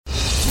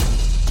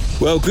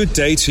Well, good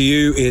day to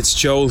you. It's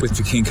Joel with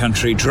The King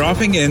Country,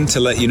 dropping in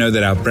to let you know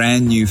that our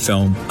brand new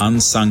film,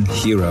 Unsung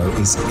Hero,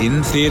 is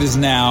in theaters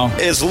now.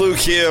 It's Luke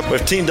here.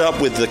 We've teamed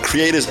up with the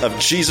creators of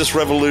Jesus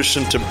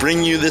Revolution to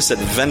bring you this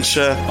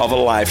adventure of a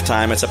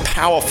lifetime. It's a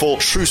powerful,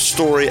 true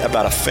story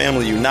about a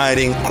family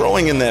uniting,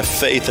 growing in their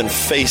faith, and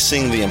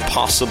facing the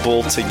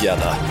impossible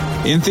together.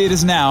 In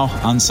theaters now,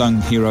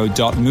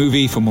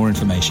 unsunghero.movie for more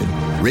information.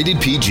 Rated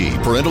PG.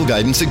 Parental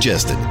guidance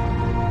suggested.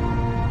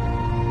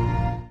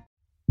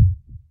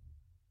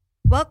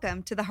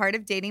 Welcome to the Heart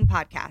of Dating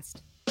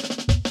podcast.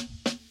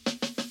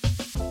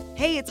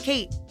 Hey, it's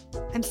Kate.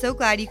 I'm so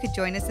glad you could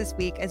join us this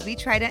week as we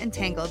try to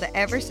untangle the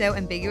ever so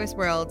ambiguous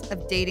world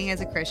of dating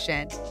as a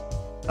Christian.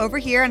 Over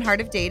here on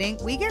Heart of Dating,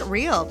 we get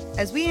real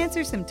as we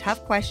answer some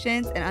tough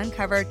questions and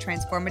uncover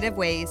transformative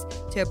ways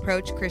to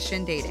approach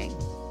Christian dating.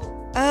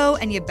 Oh,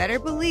 and you better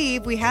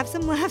believe we have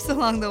some laughs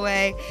along the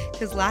way,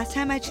 because last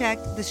time I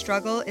checked, the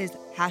struggle is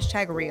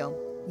 #real.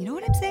 You know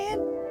what I'm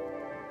saying?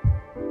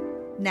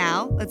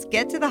 Now, let's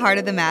get to the heart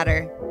of the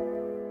matter.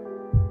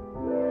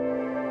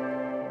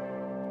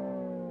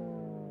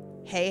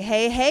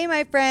 Hey,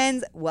 my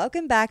friends.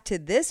 Welcome back to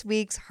this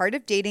week's Heart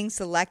of Dating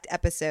Select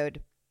episode.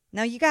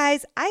 Now, you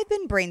guys, I've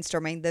been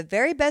brainstorming the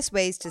very best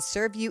ways to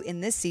serve you in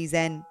this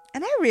season,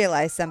 and I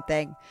realized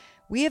something.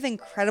 We have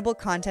incredible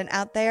content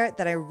out there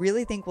that I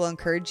really think will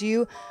encourage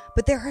you,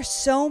 but there are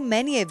so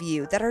many of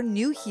you that are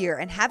new here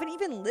and haven't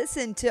even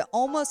listened to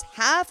almost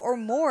half or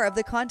more of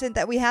the content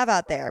that we have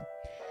out there.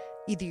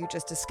 Either you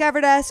just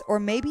discovered us, or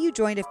maybe you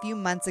joined a few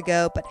months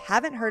ago but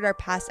haven't heard our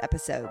past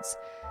episodes.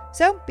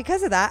 So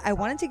because of that, I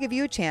wanted to give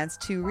you a chance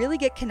to really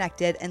get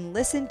connected and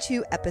listen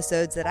to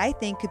episodes that I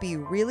think could be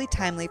really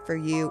timely for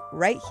you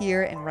right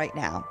here and right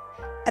now.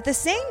 At the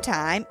same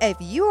time, if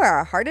you are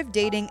a Heart of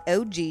Dating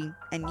OG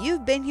and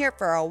you've been here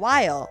for a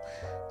while,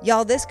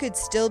 y'all, this could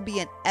still be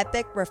an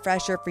epic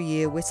refresher for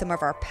you with some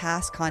of our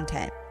past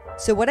content.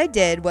 So what I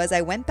did was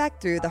I went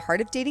back through the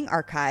Heart of Dating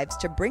archives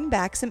to bring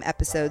back some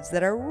episodes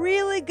that are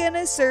really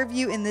gonna serve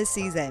you in this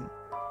season.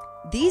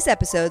 These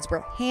episodes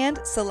were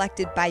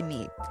hand-selected by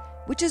me,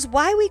 which is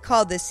why we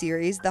call this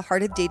series the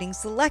Heart of Dating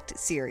Select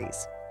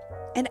series.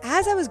 And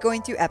as I was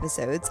going through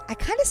episodes, I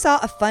kind of saw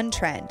a fun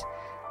trend.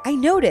 I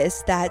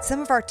noticed that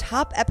some of our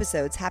top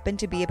episodes happened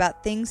to be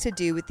about things to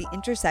do with the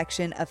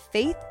intersection of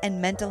faith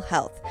and mental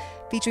health,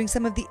 featuring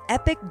some of the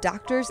epic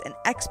doctors and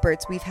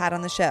experts we've had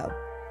on the show.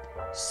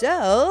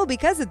 So,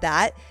 because of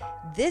that,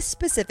 this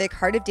specific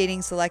Heart of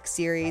Dating Select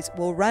series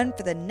will run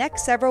for the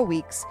next several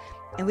weeks,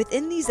 and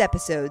within these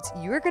episodes,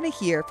 you're going to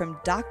hear from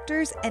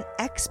doctors and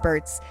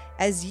experts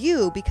as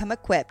you become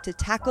equipped to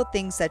tackle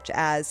things such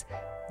as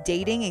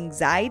dating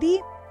anxiety,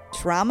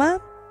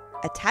 trauma,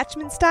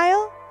 attachment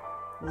style,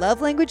 love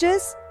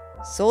languages,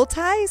 soul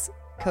ties,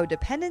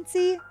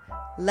 codependency,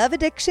 love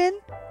addiction,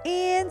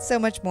 and so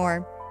much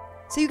more.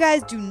 So you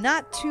guys, do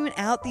not tune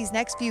out these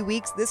next few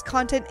weeks. This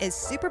content is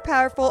super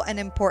powerful and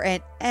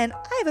important, and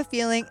I have a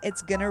feeling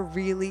it's gonna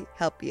really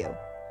help you.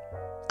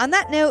 On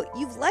that note,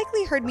 you've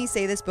likely heard me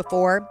say this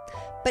before,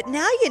 but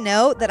now you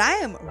know that I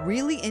am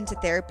really into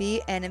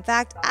therapy, and in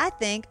fact, I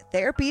think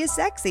therapy is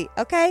sexy,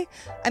 okay?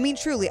 I mean,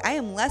 truly, I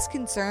am less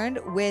concerned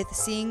with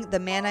seeing the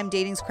man I'm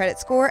dating's credit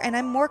score, and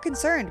I'm more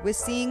concerned with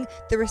seeing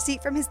the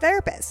receipt from his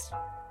therapist.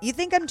 You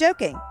think I'm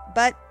joking,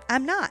 but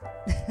I'm not.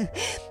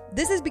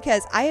 This is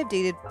because I have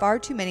dated far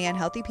too many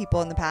unhealthy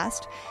people in the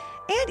past,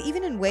 and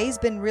even in ways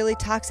been really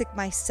toxic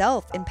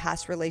myself in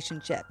past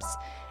relationships.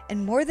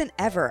 And more than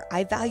ever,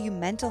 I value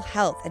mental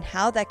health and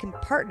how that can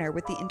partner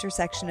with the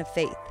intersection of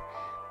faith.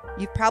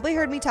 You've probably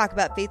heard me talk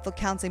about faithful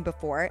counseling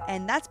before,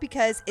 and that's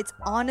because it's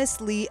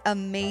honestly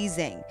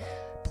amazing.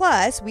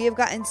 Plus, we have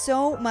gotten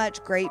so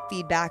much great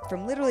feedback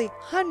from literally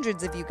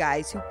hundreds of you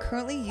guys who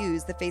currently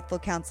use the Faithful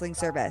Counseling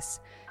service.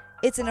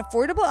 It's an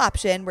affordable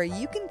option where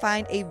you can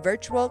find a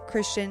virtual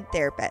Christian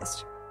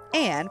therapist.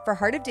 And for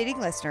Heart of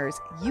Dating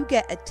listeners, you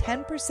get a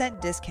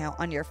 10% discount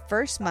on your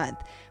first month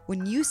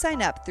when you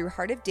sign up through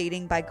Heart of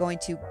Dating by going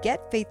to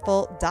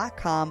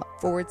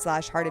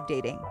getfaithful.com/Heart of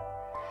Dating.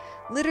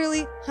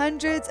 Literally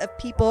hundreds of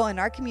people in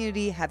our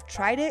community have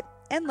tried it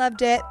and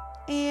loved it,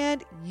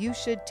 and you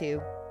should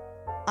too.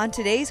 On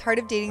today's Heart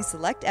of Dating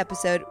Select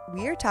episode,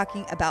 we are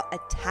talking about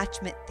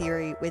attachment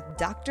theory with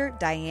Dr.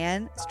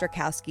 Diane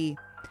Strachowski.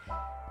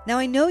 Now,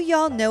 I know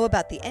y'all know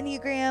about the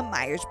Enneagram,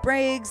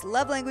 Myers-Briggs,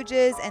 love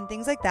languages, and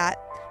things like that,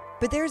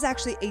 but there's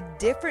actually a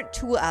different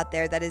tool out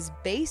there that is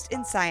based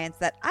in science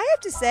that I have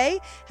to say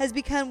has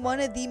become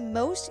one of the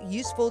most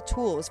useful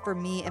tools for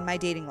me in my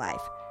dating life.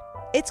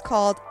 It's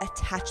called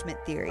attachment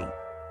theory.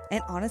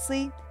 And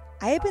honestly,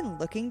 I have been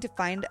looking to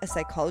find a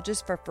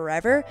psychologist for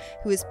forever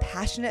who is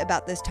passionate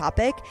about this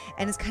topic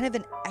and is kind of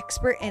an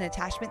expert in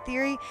attachment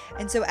theory.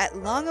 And so at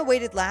long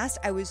awaited last,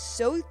 I was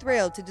so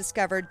thrilled to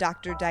discover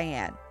Dr.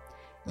 Diane.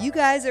 You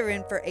guys are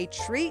in for a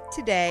treat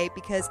today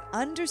because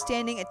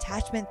understanding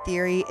attachment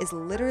theory is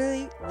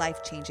literally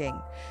life-changing.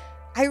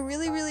 I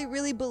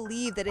really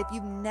believe that if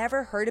you've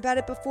never heard about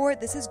it before,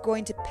 this is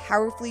going to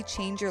powerfully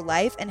change your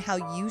life and how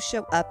you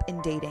show up in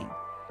dating.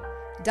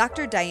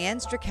 Dr. Diane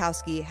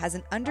Strachowski has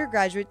an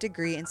undergraduate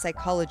degree in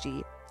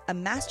psychology, a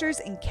master's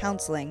in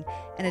counseling,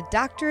 and a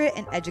doctorate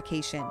in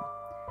education.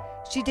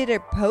 She did her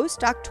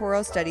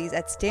postdoctoral studies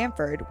at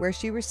Stanford, where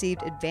she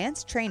received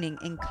advanced training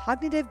in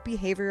cognitive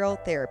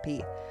behavioral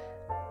therapy.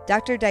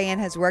 Dr. Diane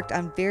has worked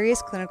on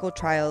various clinical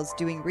trials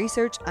doing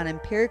research on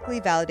empirically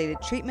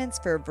validated treatments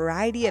for a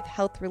variety of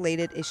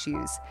health-related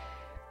issues.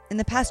 In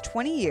the past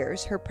 20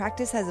 years, her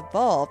practice has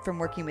evolved from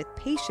working with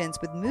patients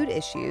with mood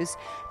issues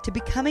to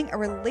becoming a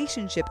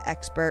relationship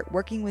expert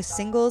working with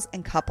singles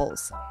and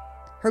couples.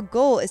 Her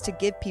goal is to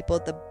give people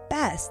the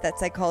best that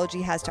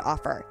psychology has to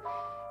offer.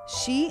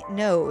 She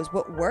knows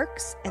what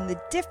works and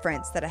the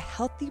difference that a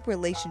healthy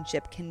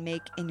relationship can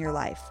make in your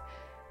life.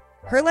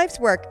 Her life's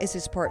work is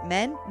to support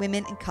men,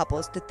 women, and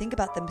couples to think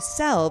about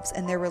themselves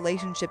and their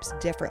relationships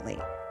differently.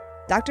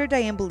 Dr.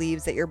 Diane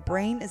believes that your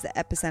brain is the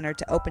epicenter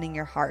to opening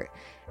your heart,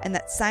 and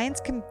that science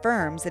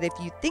confirms that if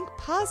you think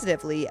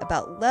positively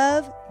about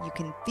love, you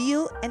can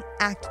feel and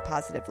act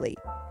positively.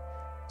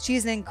 She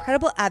is an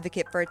incredible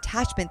advocate for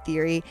attachment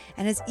theory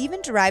and has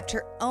even derived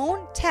her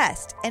own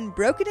test and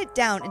broken it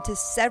down into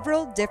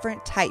several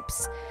different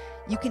types.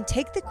 You can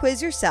take the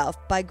quiz yourself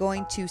by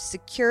going to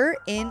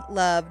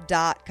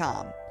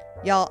secureinlove.com.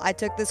 Y'all, I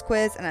took this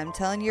quiz and I'm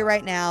telling you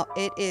right now,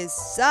 it is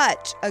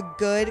such a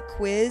good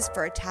quiz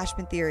for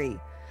attachment theory.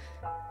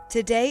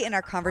 Today in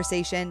our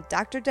conversation,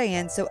 Dr.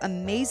 Diane so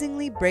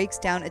amazingly breaks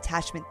down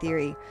attachment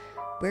theory,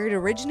 where it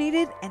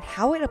originated and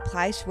how it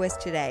applies to us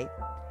today.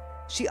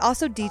 She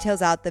also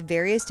details out the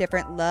various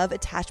different love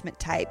attachment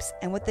types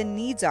and what the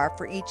needs are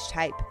for each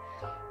type.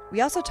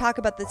 We also talk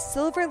about the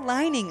silver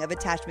lining of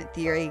attachment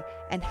theory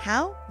and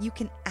how you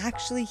can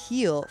actually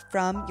heal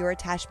from your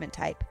attachment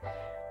type.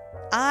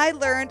 I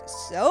learned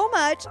so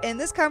much in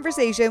this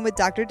conversation with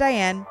Dr.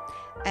 Diane.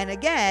 And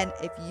again,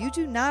 if you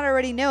do not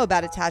already know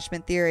about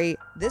attachment theory,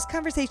 this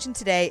conversation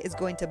today is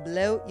going to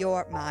blow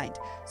your mind.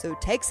 So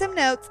take some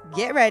notes,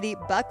 get ready,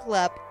 buckle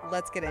up,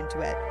 let's get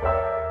into it.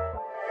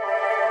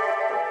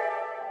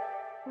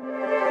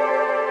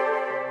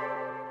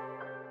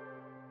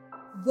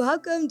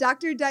 Welcome,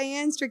 Dr.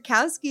 Diane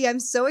Strachowski.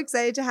 I'm so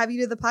excited to have you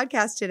to the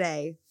podcast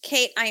today.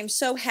 Kate, I am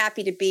so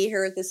happy to be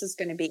here. This is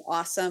going to be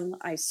awesome.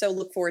 I so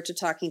look forward to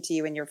talking to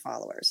you and your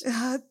followers.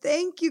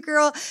 Thank you,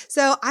 girl.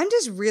 So I'm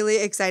just really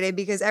excited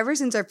because ever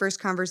since our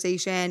first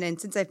conversation and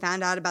since I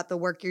found out about the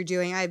work you're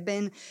doing, I've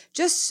been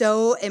just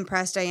so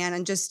impressed, Diane,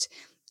 and just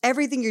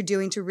everything you're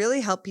doing to really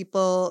help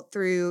people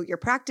through your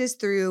practice,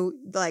 through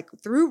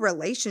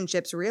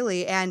relationships,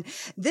 really. And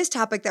this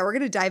topic that we're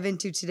going to dive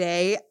into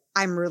today,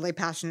 I'm really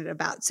passionate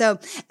about. So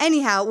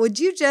anyhow, would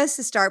you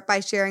just start by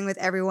sharing with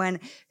everyone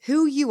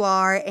who you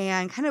are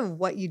and kind of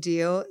what you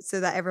do so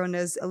that everyone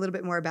knows a little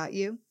bit more about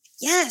you?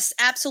 Yes,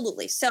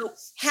 absolutely. So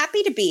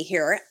happy to be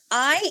here.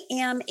 I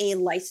am a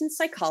licensed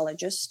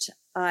psychologist.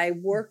 I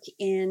work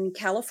in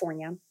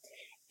California,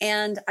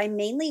 and I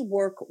mainly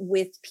work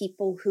with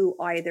people who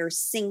are either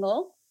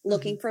single,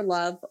 looking for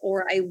love,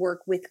 or I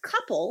work with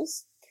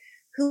couples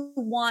who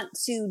want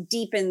to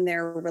deepen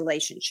their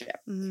relationship.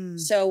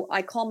 So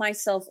I call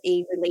myself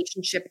a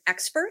relationship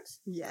expert.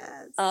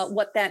 Yes.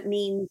 What that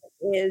means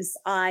is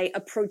I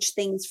approach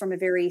things from a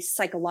very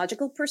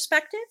psychological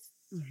perspective.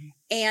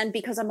 And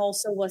because I'm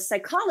also a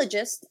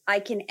psychologist, I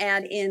can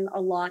add in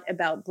a lot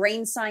about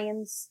brain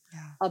science,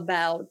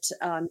 about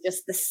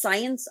just the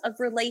science of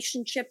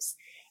relationships.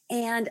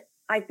 And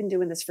I've been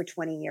doing this for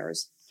 20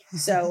 years.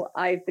 So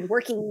I've been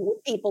working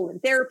with people in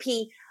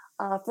therapy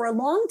for a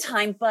long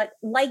time, but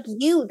like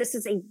you, this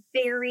is a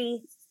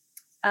very,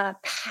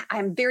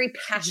 I'm very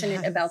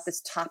passionate about this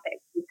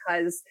topic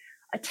because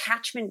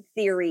attachment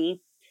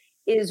theory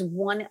is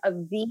one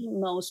of the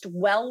most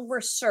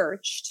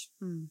well-researched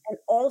and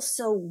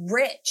also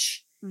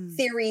rich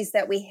theories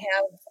that we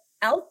have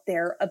out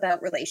there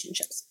about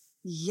relationships.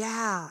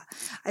 Yeah,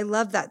 I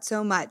love that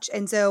so much.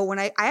 And so when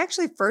I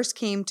actually first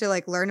came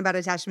to learn about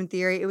attachment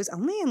theory, it was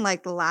only in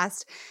the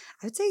last,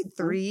 I would say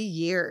 3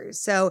 years.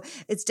 So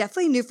it's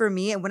definitely new for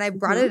me. And when I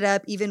brought it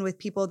up, even with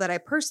people that I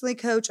personally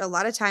coach, a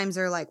lot of times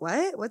they're like,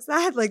 what? What's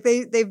that?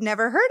 They've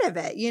never heard of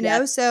it, you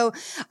know? So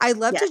I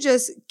love to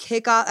just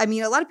kick off. I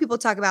mean, a lot of people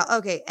talk about,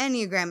 okay,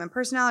 Enneagram and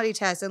personality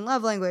tests and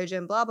love language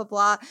and blah, blah,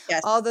 blah.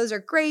 All those are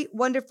great,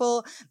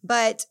 wonderful.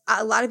 But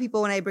a lot of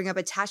people, when I bring up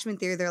attachment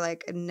theory, they're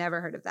like, I've never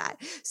heard of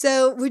that.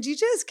 So would you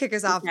just kick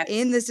us off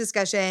in this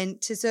discussion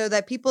so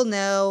that people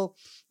know,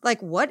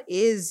 what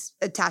is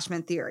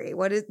attachment theory?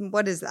 What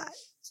is that?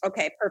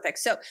 Okay, perfect.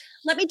 So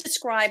let me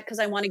describe, because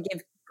I want to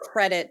give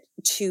credit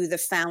to the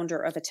founder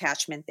of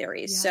attachment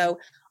theory. So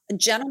a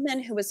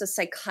gentleman who was a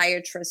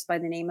psychiatrist by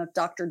the name of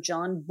Dr.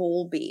 John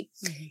Bowlby,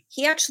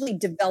 he actually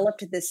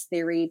developed this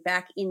theory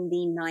back in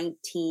the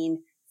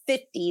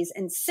 1950s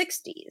and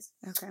 60s.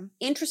 Okay.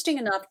 Interesting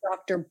enough,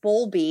 Dr.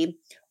 Bowlby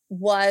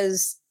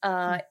was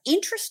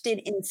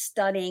interested in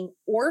studying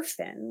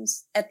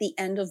orphans at the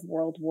end of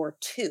World War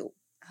II.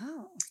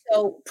 Oh.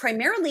 So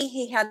primarily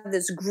he had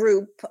this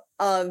group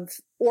of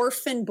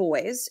orphan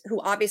boys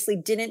who obviously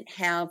didn't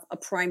have a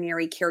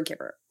primary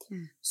caregiver.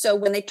 So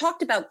when they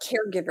talked about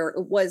caregiver,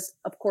 it was,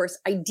 of course,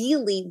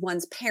 ideally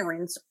one's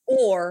parents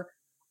or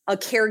a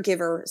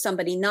caregiver,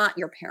 somebody not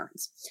your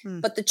parents.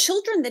 But the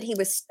children that he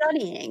was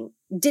studying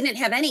didn't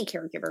have any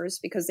caregivers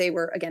because they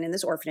were, again, in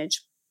this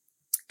orphanage.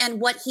 And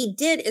what he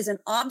did is an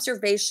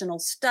observational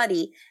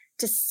study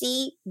to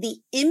see the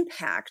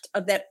impact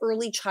of that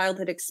early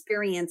childhood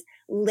experience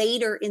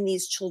later in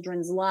these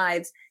children's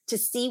lives, to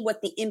see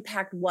what the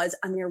impact was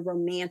on their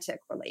romantic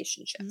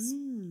relationships.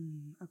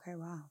 Okay,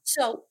 wow.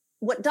 So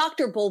what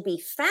Dr. Bowlby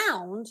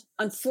found,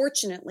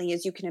 unfortunately,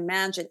 as you can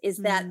imagine, is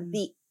that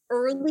the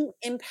early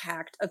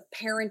impact of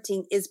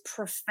parenting is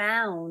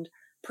profound,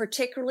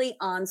 particularly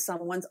on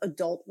someone's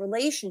adult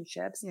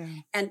relationships. Yeah.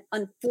 And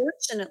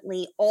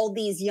unfortunately, all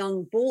these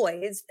young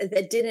boys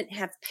that didn't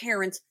have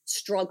parents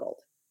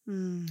struggled.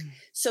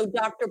 So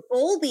Dr.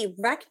 Bowlby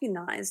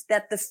recognized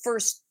that the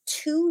first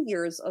 2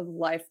 years of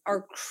life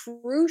are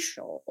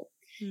crucial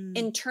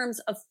in terms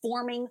of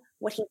forming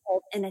what he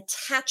called an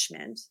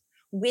attachment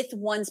with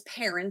one's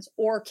parents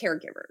or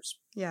caregivers.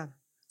 Yeah.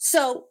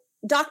 So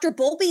Dr.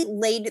 Bowlby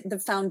laid the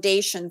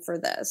foundation for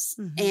this.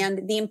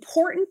 And the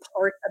important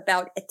part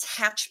about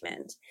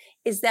attachment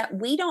is that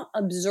we don't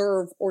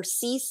observe or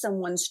see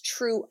someone's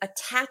true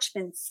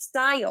attachment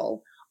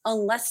style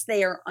unless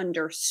they are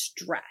under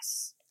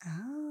stress.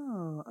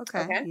 Oh,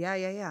 okay.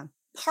 Yeah.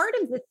 Part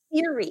of the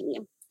theory,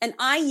 and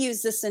I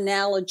use this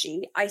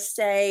analogy, I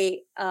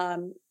say,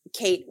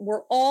 Kate,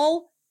 we're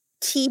all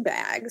tea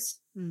bags.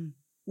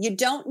 You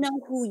don't know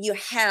who you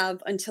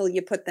have until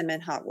you put them in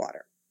hot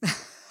water.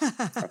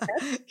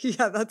 Okay?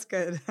 Yeah, that's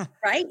good.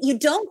 Right? You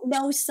don't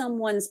know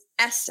someone's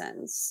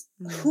essence,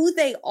 who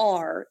they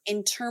are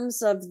in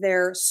terms of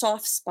their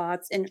soft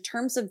spots, in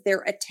terms of their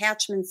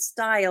attachment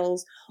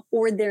styles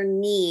or their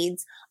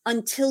needs,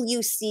 until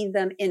you see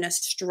them in a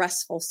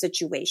stressful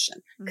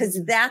situation,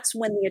 because that's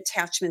when the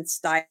attachment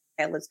style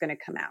is going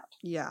to come out.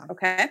 Yeah.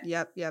 Okay.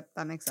 Yep.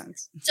 That makes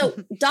sense. So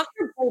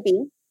Dr.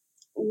 Bowlby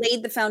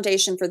laid the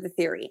foundation for the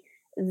theory.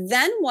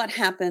 Then what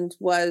happened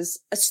was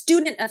a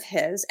student of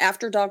his,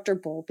 after Dr.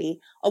 Bowlby,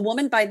 a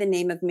woman by the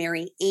name of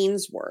Mary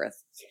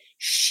Ainsworth,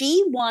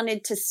 she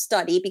wanted to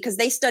study, because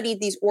they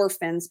studied these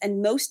orphans,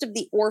 and most of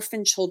the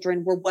orphan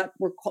children were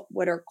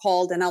what are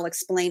called, and I'll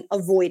explain,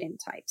 avoidant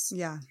types.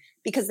 Yeah.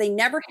 Because they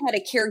never had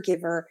a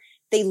caregiver.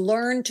 They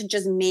learned to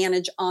just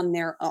manage on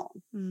their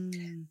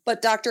own.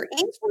 But Dr.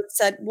 Ainsworth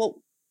said,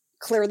 well,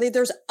 clearly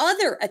there's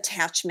other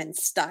attachment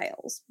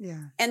styles.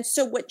 Yeah. And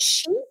so what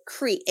she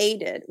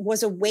created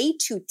was a way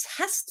to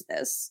test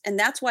this, and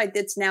that's why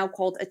it's now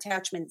called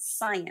attachment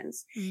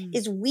science,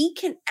 is we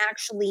can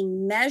actually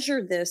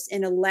measure this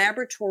in a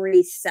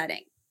laboratory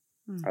setting.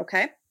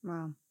 Okay?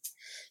 Wow.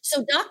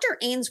 So Dr.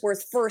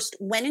 Ainsworth first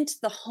went into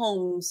the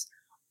homes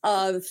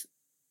of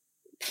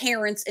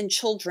parents and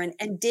children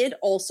and did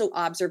also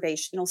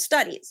observational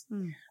studies.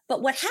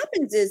 But what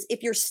happens is,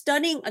 if you're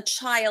studying a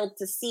child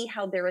to see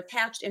how they're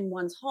attached in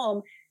one's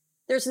home,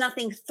 there's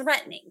nothing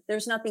threatening.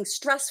 There's nothing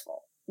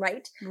stressful,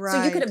 right?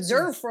 So you could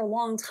observe for a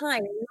long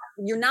time.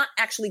 You're not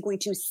actually going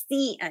to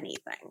see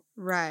anything.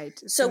 Right.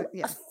 So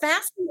a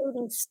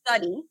fascinating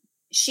study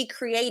she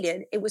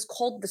created, it was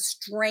called the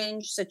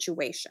strange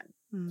situation.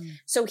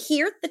 So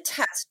here the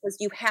test was,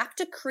 you have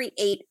to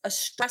create a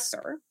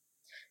stressor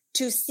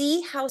to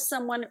see how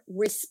someone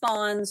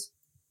responds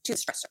to the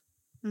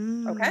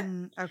stressor.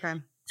 Okay?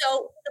 Okay.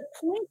 So the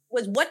point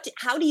was,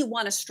 how do you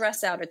want to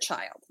stress out a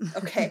child?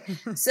 Okay.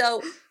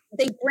 So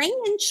they bring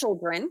in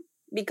children,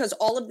 because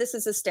all of this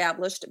is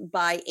established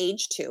by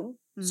age 2.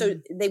 So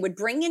they would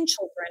bring in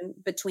children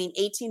between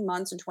 18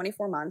 months and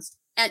 24 months,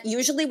 and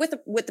usually with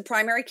the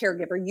primary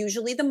caregiver,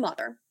 usually the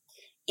mother,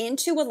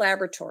 into a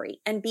laboratory.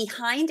 And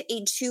behind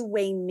a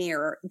 2-way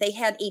mirror, they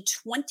had a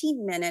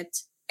 20-minute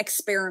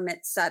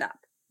experiment set up.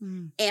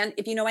 And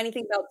if you know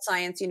anything about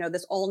science, you know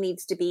this all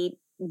needs to be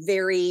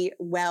very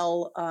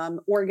well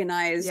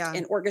organized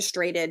and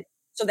orchestrated,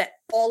 so that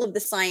all of the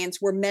science,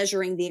 we're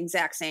measuring the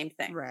exact same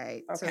thing.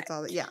 Right. Okay. So it's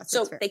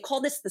all, So they call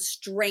this the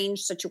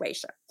strange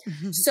situation.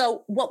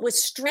 So what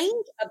was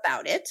strange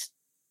about it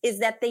is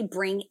that they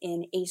bring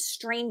in a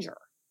stranger.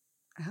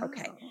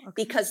 Okay.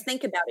 Because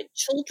think about it.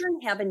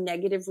 Children have a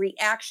negative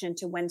reaction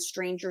to when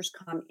strangers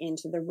come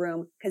into the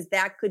room, because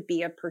that could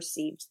be a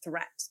perceived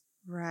threat.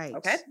 Right.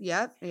 Okay.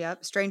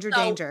 Yep. Stranger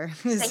danger.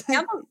 That's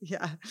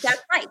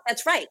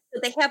right. So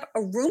they have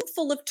a room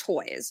full of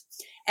toys.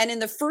 And in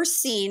the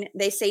first scene,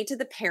 they say to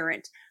the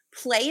parent,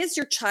 play as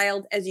your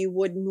child as you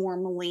would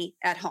normally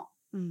at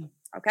home.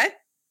 Okay.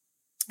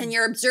 And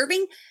you're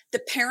observing the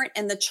parent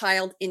and the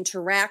child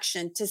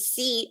interaction to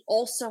see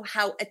also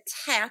how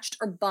attached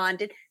or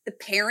bonded the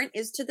parent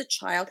is to the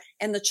child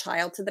and the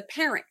child to the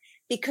parent,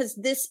 because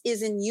this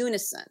is in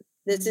unison.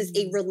 This is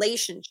a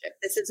relationship.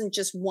 This isn't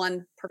just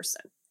one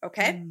person.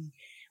 Okay.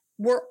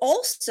 We're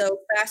also,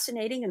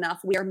 fascinating enough,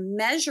 we are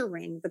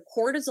measuring the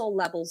cortisol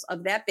levels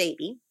of that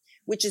baby,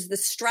 which is the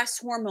stress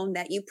hormone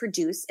that you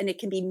produce, and it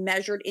can be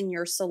measured in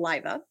your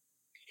saliva.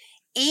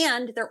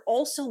 And they're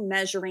also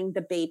measuring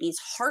the baby's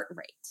heart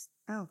rate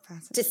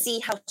fascinating, to see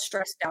how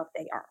stressed out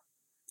they are.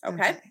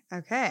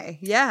 Okay.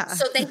 Yeah.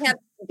 So they have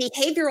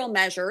behavioral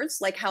measures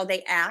like how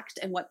they act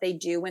and what they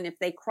do and if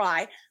they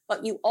cry,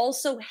 but you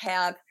also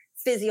have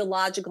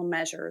physiological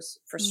measures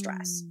for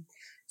stress.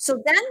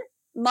 So then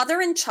mother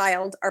and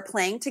child are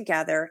playing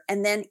together,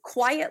 and then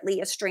quietly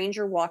a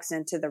stranger walks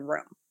into the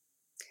room.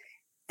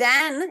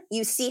 Then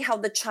you see how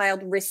the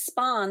child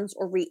responds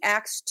or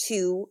reacts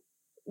to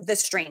the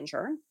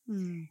stranger.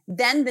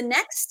 Then the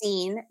next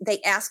scene,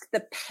 they ask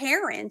the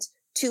parent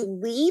to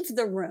leave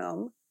the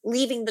room,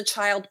 leaving the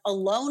child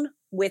alone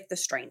with the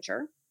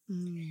stranger.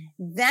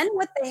 Then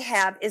what they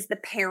have is the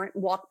parent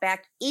walk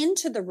back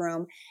into the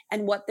room,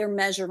 and what they're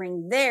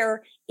measuring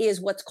there is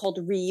what's called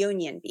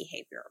reunion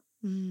behavior.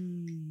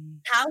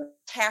 How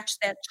attached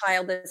that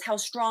child is, how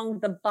strong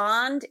the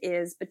bond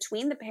is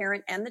between the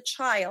parent and the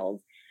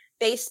child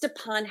based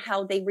upon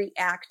how they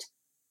react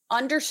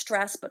under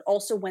stress, but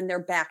also when they're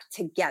back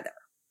together.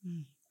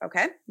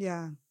 Okay?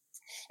 Yeah.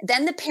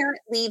 Then the parent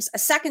leaves a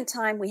second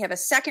time. We have a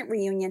second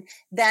reunion.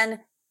 Then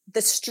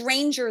the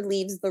stranger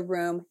leaves the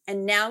room,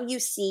 and now you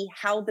see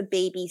how the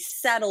baby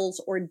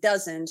settles or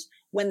doesn't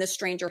when the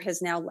stranger has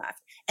now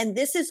left. And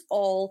this is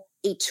all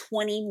a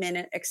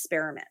 20-minute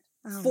experiment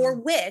for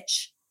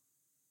which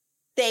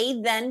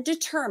they then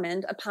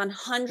determined upon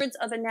hundreds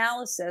of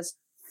analysis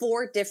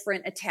 4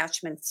 different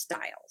attachment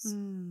styles.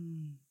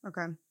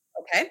 Okay.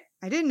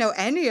 I didn't know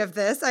any of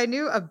this. I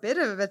knew a bit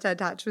of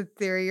attachment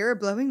theory. You're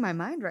blowing my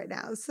mind right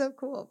now. It's so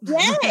cool.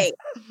 Yay.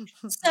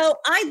 So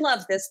I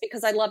love this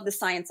because I love the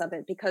science of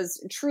it,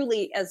 because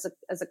truly as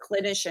a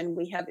clinician,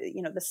 we have,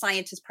 the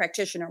scientist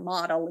practitioner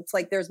model. It's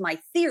like, there's my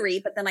theory,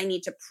 but then I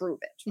need to prove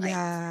it. Right?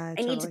 Yeah,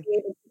 I need to be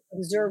able to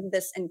observe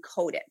this and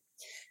code it.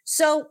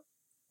 So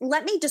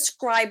let me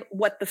describe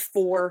what the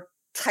 4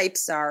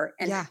 types are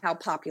and how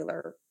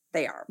popular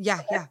they are.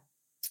 Yeah.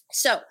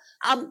 So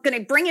I'm going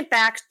to bring it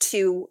back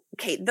to,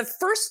 the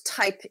first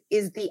type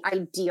is the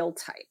ideal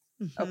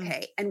type.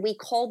 Okay. And we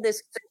call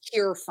this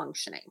secure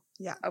functioning.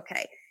 Yeah.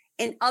 Okay.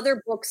 In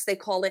other books, they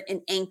call it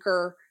an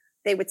anchor.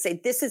 They would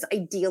say, this is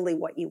ideally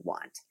what you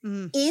want.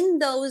 In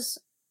those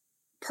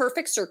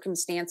perfect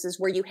circumstances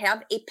where you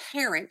have a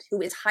parent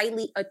who is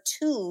highly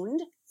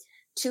attuned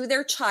to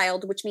their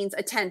child, which means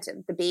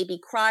attentive. The baby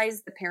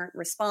cries, the parent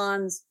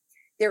responds.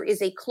 There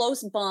is a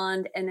close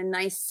bond and a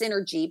nice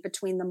synergy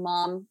between the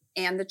mom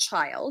and the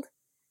child.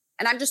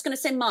 And I'm just going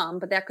to say mom,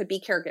 but that could be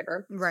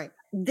caregiver. Right.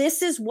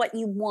 This is what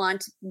you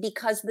want,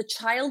 because the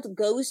child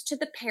goes to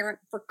the parent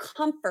for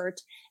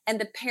comfort, and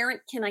the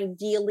parent can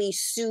ideally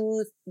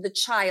soothe the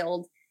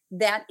child.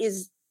 That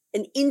is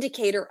an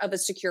indicator of a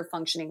secure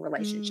functioning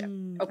relationship.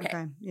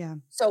 Okay. Yeah.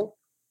 So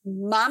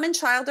mom and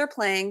child are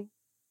playing.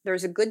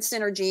 There's a good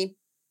synergy.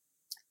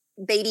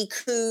 Baby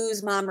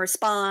coos, mom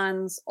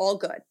responds, all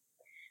good.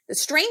 The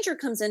stranger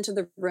comes into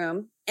the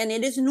room, and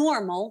it is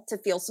normal to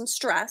feel some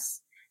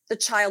stress. The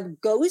child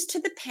goes to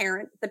the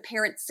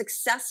parent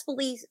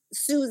successfully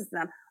soothes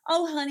them.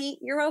 Oh, honey,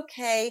 you're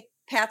okay.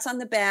 Pats on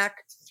the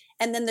back.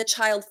 And then the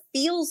child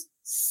feels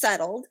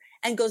settled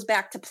and goes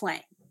back to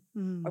playing.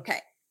 Okay.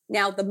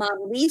 Now the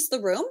mom leaves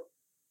the room.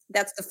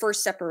 That's the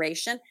first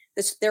separation.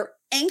 They're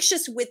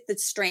anxious with the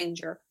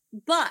stranger,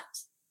 but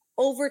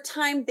over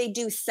time they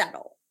do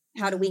settle.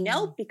 How do we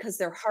know? Because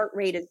their heart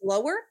rate is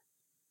lower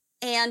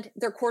and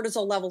their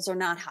cortisol levels are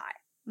not high.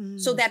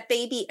 So that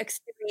baby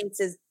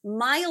experiences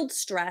mild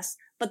stress,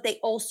 but they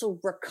also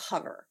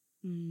recover.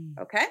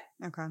 Okay.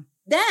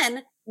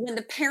 Then when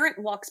the parent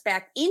walks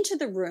back into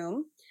the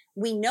room,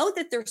 we know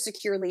that they're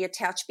securely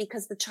attached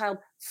because the child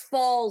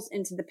falls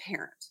into the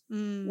parent.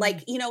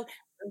 Like,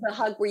 the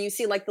hug where you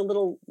see like the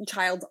little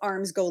child's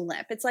arms go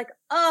limp. It's like,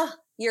 oh,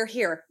 you're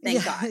here.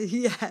 Thank God.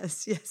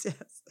 Yes.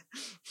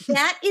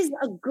 That is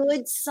a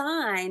good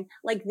sign.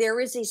 Like there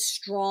is a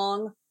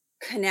strong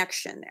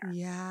connection there.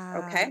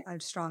 Yeah. Okay. A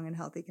strong and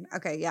healthy.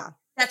 Okay. Yeah.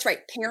 That's right.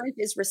 Parent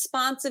is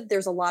responsive.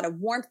 There's a lot of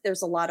warmth.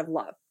 There's a lot of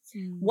love.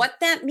 What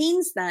that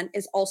means then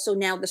is also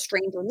now the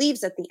stranger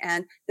leaves at the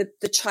end.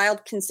 The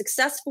child can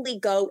successfully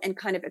go and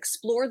kind of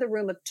explore the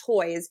room of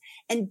toys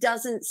and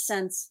doesn't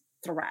sense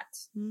threat.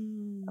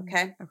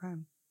 Okay.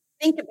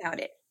 Think about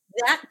it.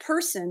 That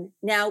person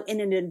now in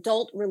an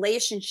adult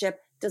relationship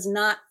does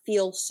not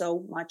feel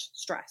so much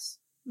stress.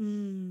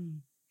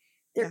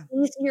 They're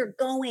easier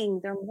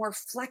going. They're more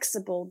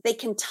flexible. They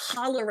can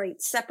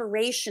tolerate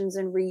separations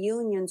and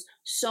reunions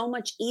so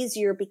much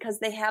easier because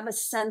they have a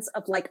sense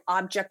of like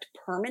object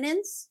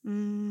permanence,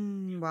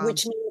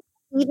 which means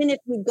even if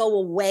you go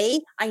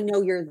away, I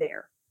know you're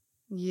there.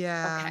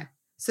 Yeah. Okay.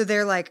 So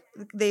they're like,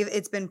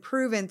 it's been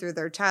proven through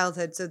their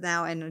childhood. So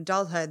now in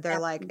adulthood,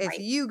 they're if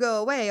you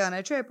go away on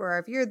a trip, or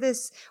if you're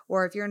this,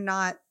 or if you're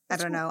not, I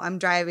don't know, I'm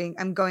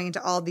going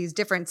into all these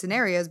different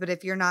scenarios, but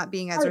if you're not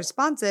being as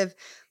responsive,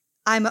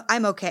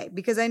 I'm okay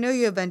because I know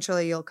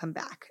you'll come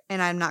back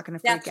and I'm not going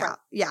to freak out.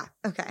 Yeah.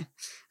 Okay.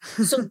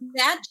 So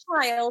that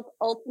child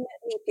ultimately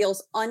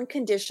feels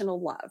unconditional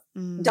love.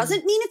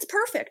 Doesn't mean it's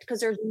perfect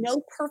because there's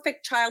no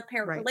perfect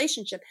child-parent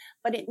relationship,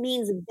 but it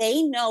means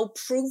they know,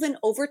 proven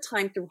over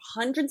time through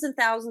hundreds and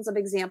thousands of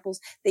examples,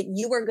 that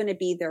you are going to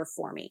be there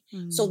for me.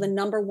 So the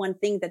number one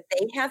thing that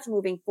they have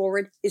moving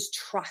forward is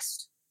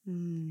trust.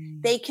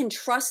 They can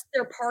trust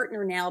their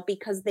partner now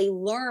because they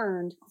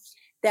learned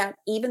that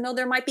even though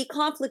there might be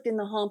conflict in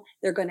the home,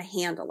 they're going to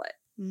handle it.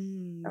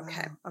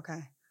 Okay. Wow. Okay.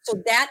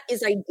 So that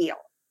is ideal.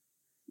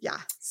 Yeah.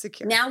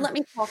 Secure. Now let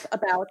me talk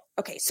about,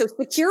 so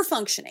secure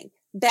functioning.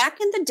 Back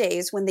in the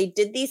days when they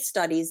did these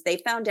studies, they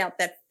found out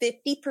that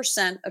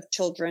 50% of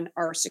children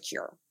are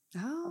secure.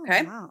 Oh,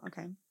 okay. Wow.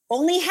 Okay.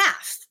 Only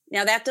half.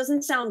 Now that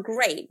doesn't sound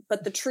great,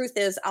 but the truth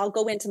is, I'll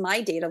go into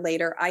my data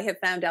later. I have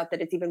found out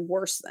that it's even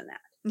worse than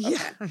that.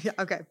 Okay. Yeah.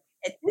 Okay.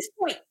 At this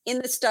point in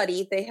the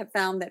study, they have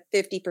found that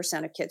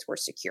 50% of kids were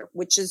secure,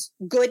 which is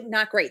good,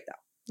 not great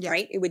though,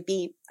 right? It would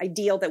be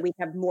ideal that we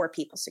have more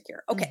people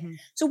secure. Okay.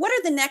 So what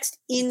are the next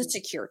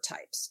insecure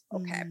types?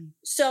 Okay.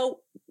 So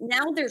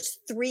now there's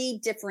 3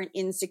 different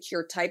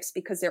insecure types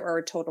because there are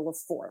a total of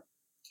 4.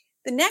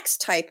 The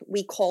next type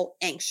we call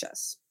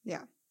anxious.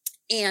 Yeah.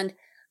 And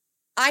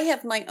I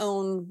have my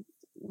own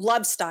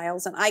love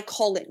styles and I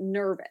call it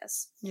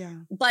nervous. Yeah.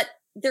 But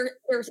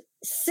there's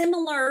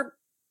similar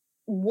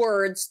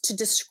words to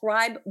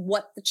describe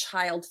what the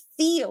child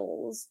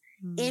feels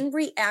in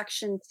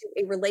reaction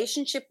to a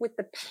relationship with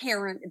the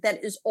parent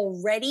that has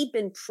already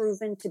been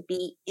proven to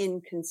be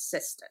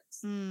inconsistent.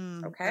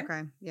 Okay.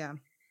 Okay. Yeah.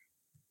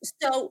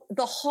 So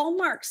the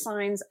hallmark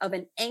signs of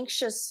an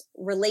anxious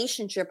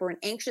relationship or an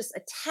anxious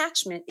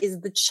attachment is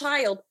the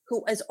child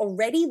who has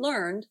already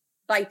learned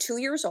by 2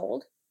 years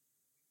old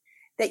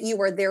that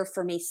you are there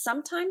for me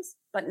sometimes,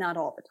 but not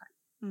all the time.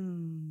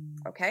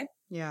 Okay.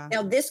 Yeah.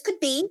 Now this could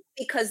be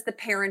because the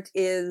parent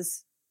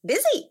is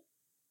busy.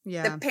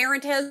 Yeah. The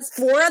parent has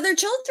 4 other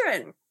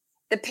children.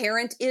 The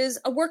parent is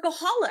a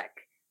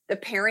workaholic. The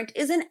parent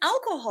is an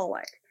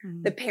alcoholic.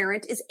 The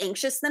parent is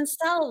anxious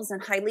themselves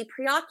and highly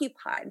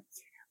preoccupied.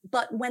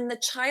 But when the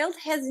child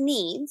has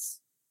needs,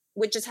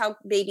 which is how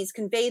babies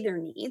convey their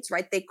needs,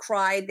 right? They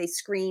cry, they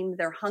scream,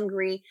 they're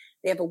hungry,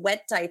 they have a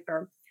wet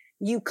diaper.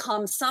 You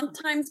come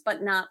sometimes,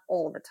 but not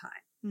all the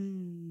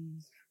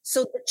time.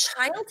 So the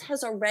child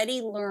has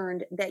already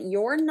learned that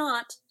you're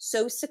not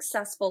so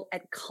successful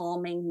at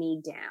calming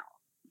me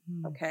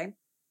down. Okay.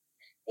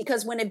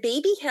 Because when a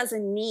baby has a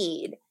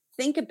need,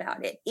 think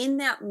about it. In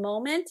that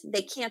moment,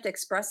 they can't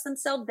express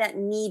themselves. That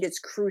need is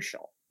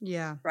crucial.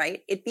 Yeah.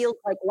 Right. It feels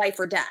like life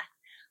or death.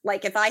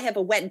 Like if I have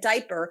a wet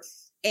diaper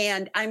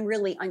and I'm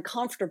really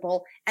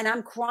uncomfortable and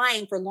I'm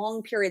crying for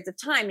long periods of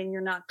time and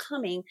you're not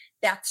coming,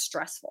 that's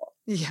stressful.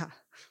 Yeah.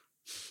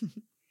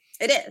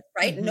 It is,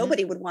 right?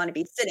 Nobody would want to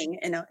be sitting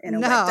in a wet No,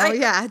 diaper.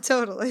 yeah,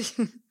 totally.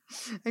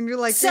 And you're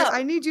like, So-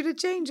 I need you to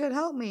change it.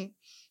 Help me.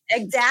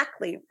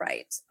 Exactly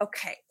right.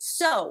 Okay.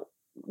 So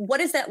what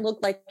does that look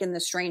like in the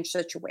strange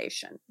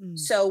situation?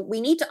 So we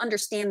need to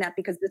understand that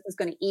because this is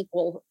going to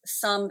equal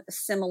some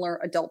similar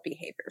adult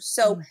behaviors.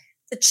 So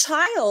the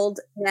child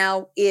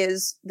now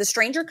is, the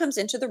stranger comes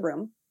into the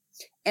room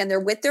and they're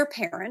with their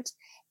parent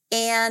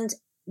and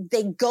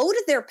they go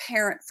to their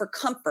parent for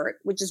comfort,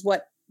 which is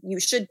what you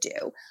should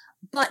do.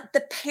 But the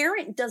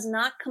parent does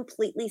not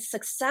completely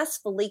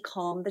successfully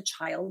calm the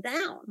child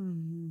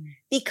down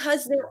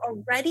because they're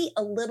already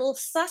a little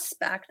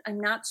suspect. I'm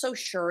not so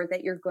sure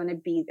that you're going to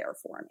be there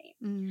for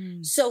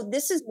me. So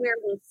this is where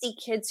we see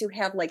kids who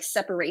have like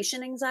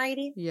separation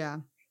anxiety. Yeah.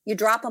 You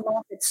drop them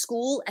off at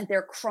school and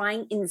they're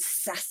crying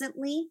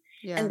incessantly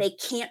and they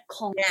can't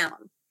calm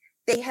down.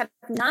 They have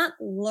not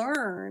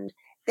learned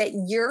that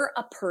you're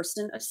a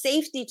person of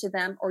safety to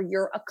them or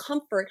you're a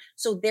comfort.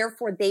 So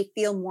therefore they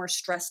feel more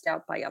stressed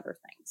out by other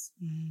things.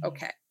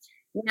 Okay.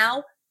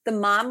 Now the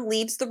mom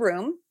leaves the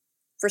room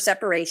for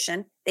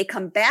separation. They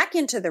come back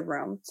into the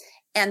room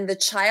and the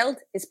child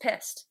is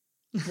pissed.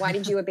 Why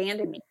did you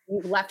abandon me?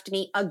 You've left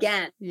me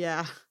again.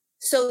 Yeah.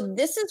 So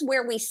this is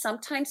where we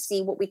sometimes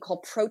see what we call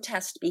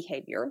protest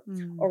behavior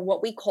or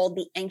what we call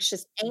the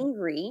anxious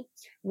angry,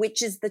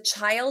 which is the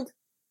child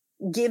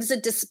gives a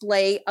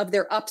display of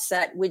their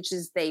upset, which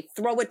is they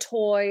throw a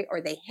toy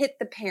or they hit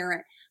the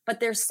parent,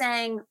 but they're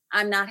saying,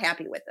 I'm not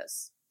happy with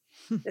this.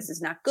 This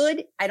is not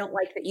good. I don't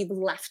like that you've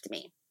left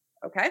me.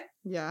 Okay.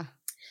 Yeah.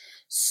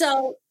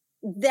 So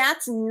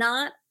that's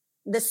not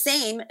the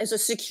same as a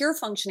secure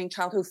functioning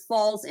child who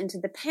falls into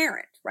the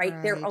parent,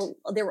 right? They're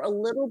a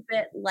little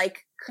bit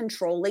like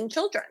controlling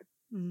children.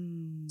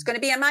 It's going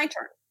to be on my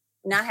turn.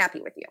 Not happy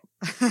with you.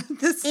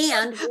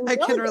 I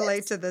can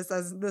relate to this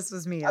as this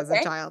was me as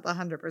a child,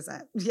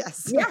 100%.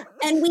 Yes. Yeah.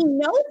 And we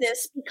know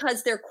this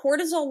because their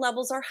cortisol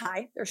levels are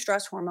high, their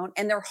stress hormone,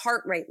 and their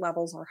heart rate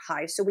levels are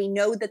high. So we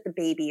know that the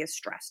baby is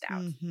stressed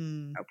out.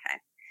 Okay.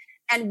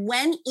 And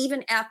when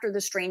even after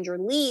the stranger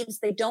leaves,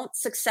 they don't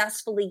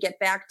successfully get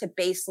back to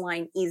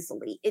baseline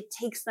easily. It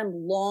takes them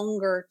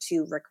longer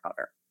to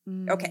recover.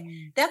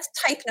 Okay. That's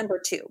type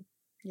number 2.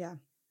 Yeah.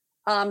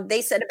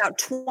 They said about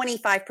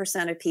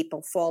 25% of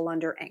people fall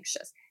under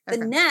anxious. The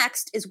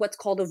next is what's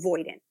called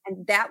avoidant.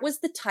 And that was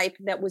the type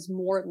that was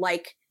more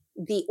like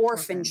the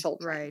orphan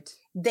children. Right.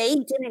 They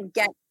didn't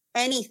get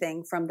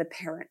anything from the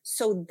parent.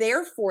 So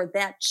therefore,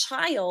 that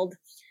child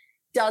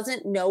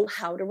doesn't know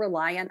how to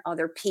rely on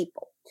other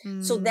people.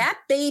 So that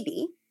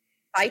baby,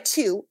 by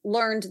 2,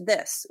 learned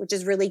this, which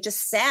is really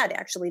just sad,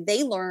 actually.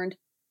 They learned,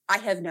 I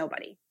have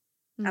nobody.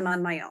 I'm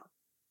on my own.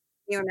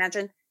 You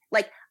imagine?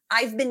 Like,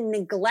 I've been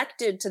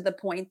neglected to the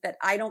point that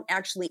I don't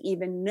actually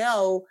even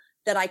know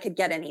that I could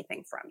get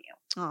anything from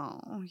you.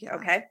 Oh, yeah.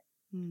 Okay.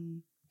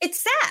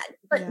 It's sad,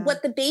 but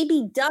what the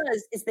baby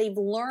does is they've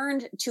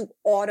learned to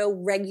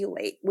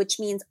auto-regulate, which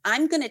means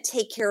I'm going to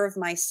take care of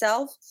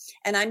myself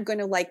and I'm going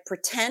to like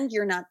pretend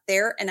you're not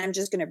there. And I'm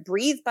just going to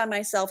breathe by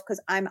myself because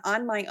I'm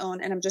on my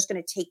own and I'm just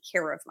going to take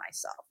care of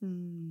myself.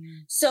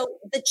 So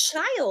the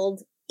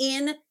child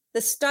in the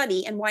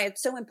study, and why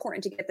it's so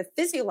important to get the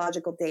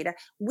physiological data,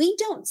 we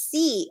don't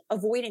see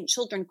avoidant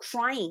children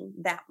crying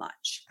that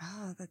much.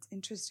 Oh, that's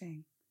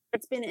interesting.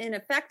 It's been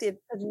ineffective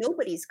because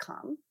nobody's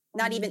come.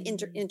 Not even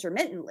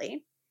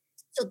intermittently.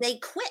 So they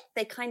quit.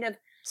 They kind of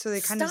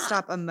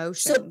stop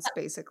emotions,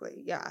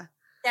 basically. Yeah.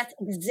 That's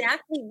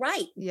exactly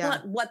right. Yeah.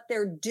 But what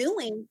they're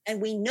doing,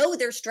 and we know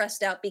they're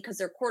stressed out because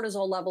their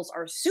cortisol levels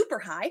are super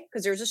high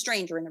because there's a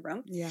stranger in the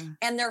room. Yeah.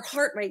 And their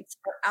heart rates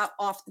are out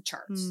off the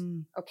charts.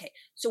 Okay.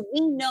 So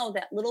we know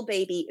that little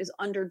baby is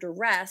under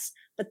duress,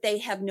 but they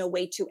have no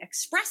way to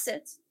express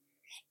it.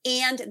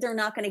 And they're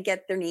not going to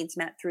get their needs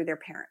met through their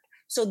parent.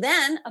 So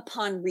then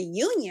upon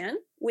reunion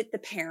with the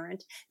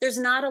parent, there's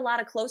not a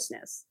lot of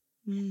closeness.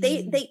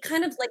 They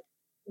kind of like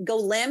go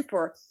limp,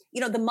 or,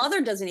 you know, the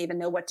mother doesn't even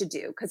know what to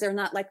do because they're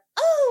not like,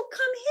 oh,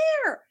 come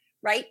here.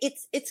 Right.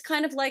 It's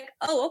kind of like,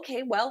 oh,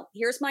 okay, well,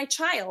 here's my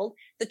child.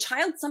 The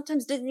child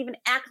sometimes doesn't even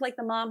act like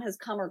the mom has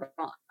come or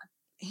gone.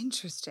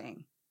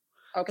 Interesting.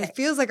 Okay. It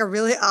feels like a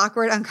really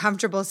awkward,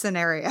 uncomfortable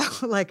scenario.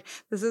 Like,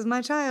 this is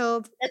my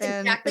child. That's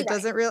and exactly it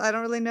doesn't really, I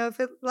don't really know if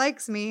it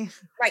likes me.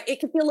 Right.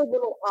 It can feel a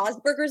little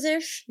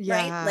Asperger's-ish,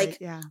 right? Like,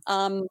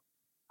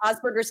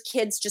 Asperger's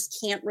kids just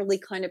can't really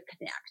kind of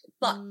connect.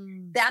 But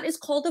that is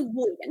called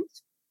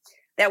avoidant.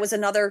 That was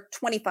another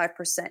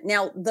 25%.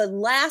 Now, the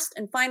last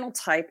and final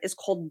type is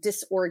called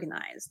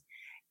disorganized.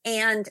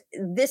 And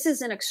this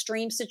is an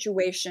extreme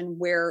situation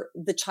where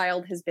the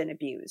child has been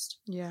abused.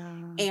 Yeah.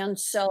 And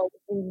so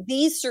in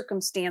these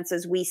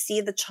circumstances, we see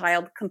the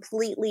child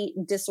completely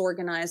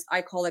disorganized.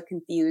 I call it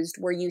confused,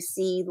 where you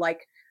see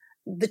like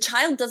the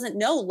child doesn't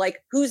know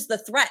like who's the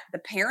threat, the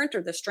parent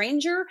or the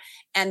stranger.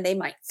 And they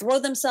might throw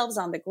themselves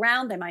on the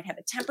ground. They might have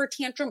a temper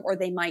tantrum, or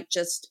they might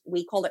just,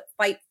 we call it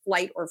fight,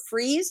 flight, or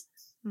freeze.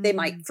 They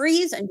might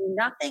freeze and do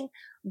nothing,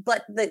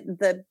 but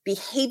the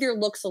behavior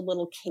looks a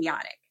little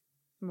chaotic.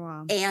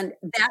 Wow. And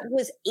that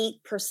was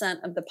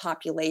 8% of the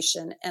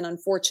population. And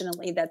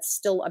unfortunately, that's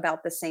still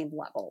about the same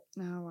level.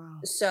 Oh, wow.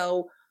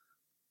 So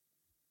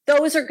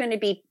those are going to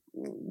be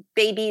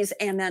babies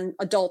and then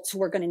adults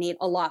who are going to need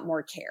a lot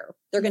more care.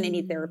 They're going to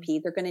need therapy.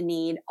 They're going to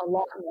need a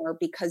lot more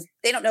because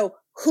they don't know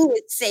who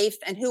is safe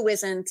and who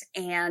isn't.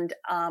 And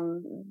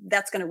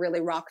that's going to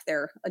really rock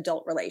their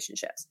adult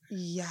relationships.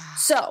 Yeah.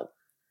 So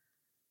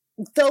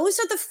those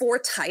are the 4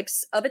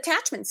 types of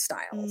attachment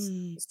styles.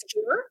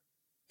 Secure,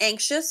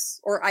 anxious,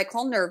 or I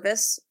call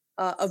nervous,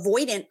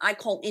 avoidant, I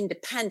call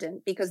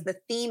independent, because the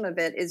theme of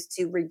it is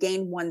to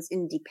regain one's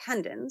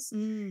independence.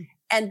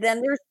 And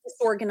then there's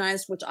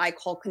disorganized, which I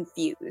call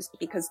confused,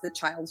 because the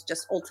child's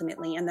just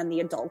ultimately, and then the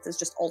adult is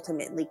just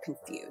ultimately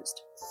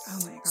confused. Oh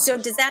my gosh. So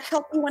does that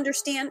help you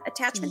understand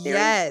attachment theory?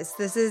 Yes,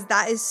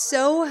 that is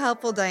so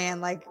helpful,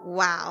 Diane. Like,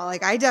 wow.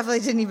 Like, I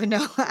definitely didn't even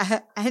know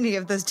any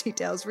of those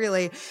details,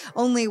 really,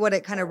 only what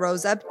it kind of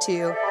rose up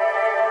to.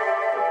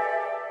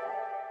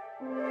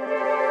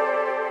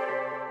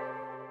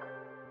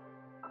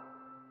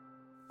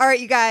 All right,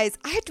 you guys,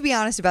 I have to be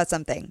honest about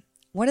something.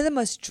 One of the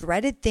most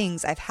dreaded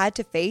things I've had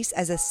to face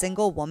as a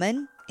single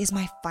woman is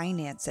my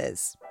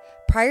finances.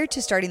 Prior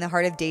to starting the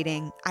Heart of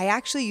Dating, I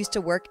actually used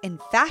to work in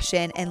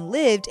fashion and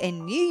lived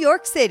in New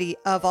York City,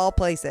 of all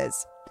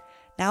places.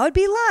 Now, I'd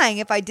be lying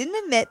if I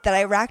didn't admit that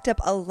I racked up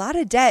a lot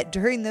of debt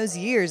during those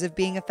years of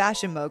being a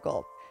fashion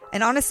mogul.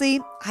 And honestly,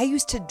 I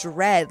used to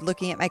dread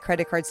looking at my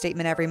credit card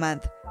statement every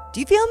month. Do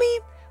you feel me?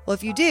 Well,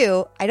 if you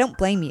do, I don't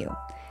blame you.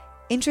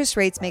 Interest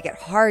rates make it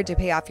hard to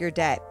pay off your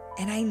debt.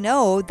 And I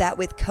know that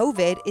with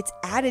COVID, it's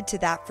added to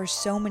that for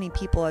so many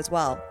people as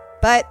well.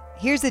 But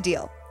here's the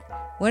deal.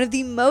 One of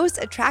the most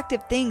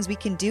attractive things we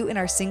can do in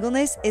our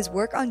singleness is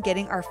work on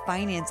getting our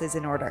finances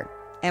in order.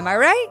 Am I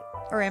right?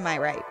 Or am I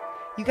right?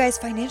 You guys,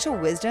 financial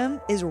wisdom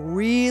is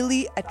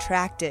really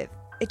attractive.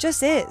 It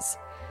just is.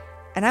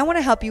 And I want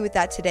to help you with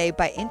that today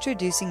by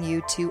introducing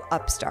you to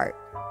Upstart.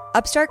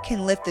 Upstart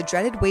can lift the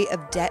dreaded weight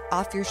of debt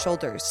off your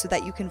shoulders so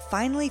that you can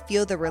finally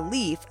feel the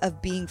relief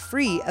of being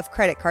free of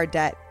credit card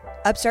debt.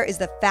 Upstart is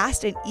the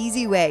fast and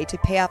easy way to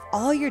pay off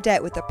all your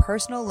debt with a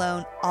personal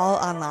loan all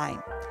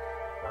online.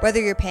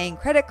 Whether you're paying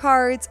credit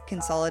cards,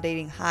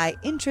 consolidating high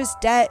interest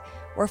debt,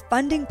 or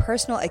funding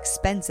personal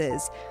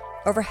expenses,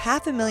 Over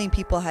 500,000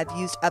 people have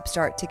used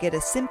Upstart to get a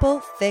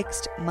simple,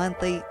 fixed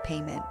monthly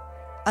payment.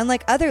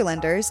 Unlike other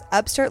lenders,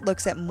 Upstart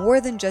looks at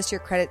more than just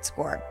your credit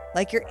score,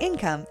 like your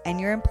income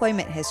and your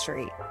employment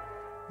history.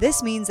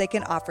 This means they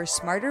can offer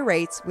smarter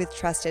rates with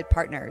trusted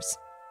partners.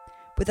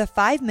 With a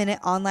 5-minute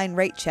online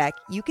rate check,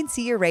 you can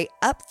see your rate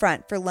up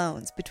front for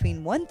loans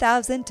between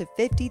 $1,000 to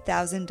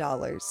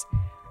 $50,000.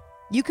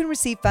 You can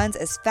receive funds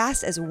as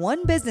fast as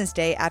 1 business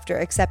day after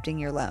accepting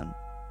your loan.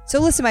 So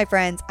listen, my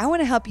friends, I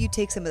want to help you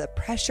take some of the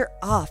pressure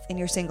off in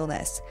your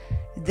singleness.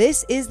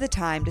 This is the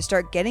time to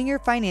start getting your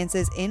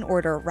finances in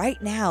order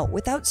right now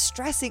without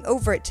stressing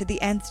over it to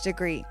the nth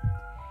degree.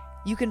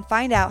 You can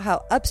find out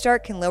how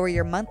Upstart can lower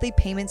your monthly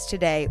payments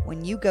today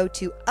when you go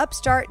to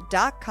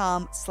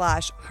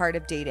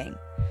upstart.com/heartofdating.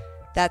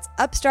 That's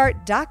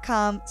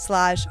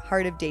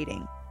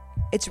upstart.com/heartofdating.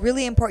 It's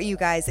really important, you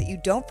guys, that you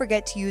don't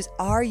forget to use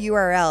our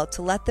URL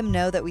to let them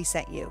know that we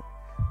sent you.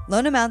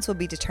 Loan amounts will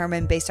be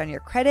determined based on your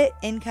credit,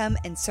 income,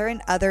 and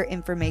certain other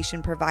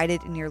information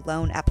provided in your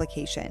loan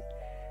application.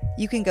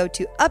 You can go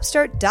to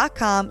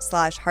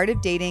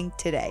upstart.com/heartofdating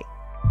today.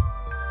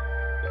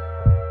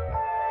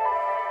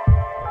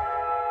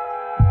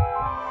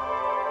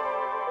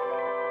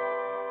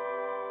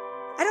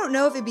 I don't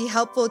know if it'd be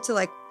helpful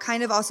to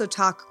kind of also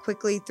talk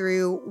quickly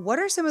through what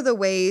are some of the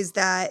ways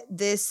that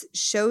this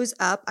shows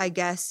up, I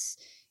guess,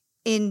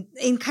 in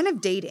kind of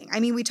dating.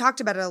 I mean, we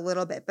talked about it a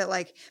little bit, but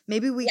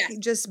maybe we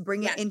could just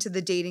bring it into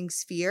the dating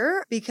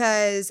sphere,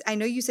 because I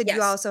know you said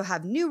you also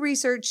have new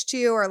research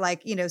too, or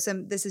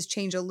this has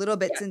changed a little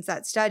bit since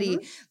that study,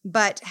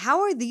 but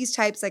how are these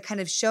types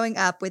kind of showing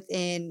up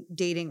within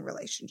dating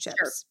relationships?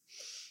 Sure.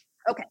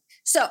 Okay.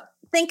 So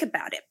think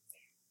about it.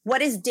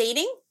 What is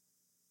dating?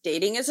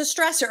 Dating is a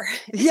stressor.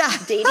 Yeah.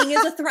 Dating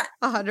is a threat.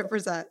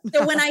 100%.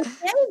 So when I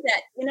say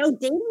that,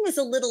 dating is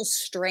a little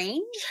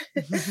strange,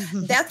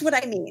 that's what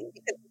I mean.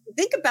 Because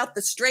think about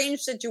the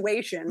strange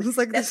situation. It's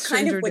like that's the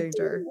kind of stranger what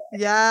danger.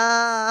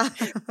 Yeah.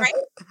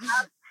 Right?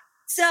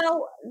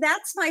 So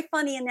that's my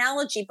funny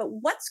analogy. But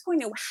what's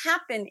going to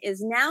happen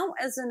is now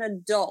as an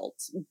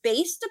adult,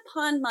 based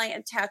upon my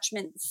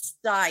attachment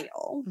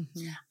style,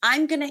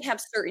 I'm going to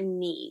have certain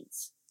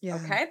needs. Yeah.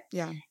 Okay.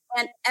 Yeah.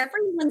 And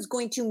everyone's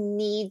going to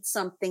need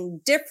something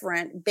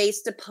different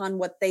based upon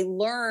what they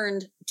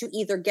learned to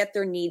either get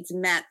their needs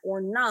met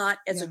or not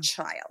as a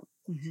child.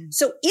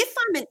 So if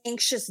I'm an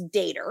anxious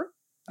dater,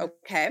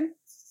 okay,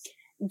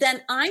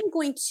 then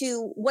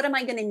what am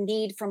I going to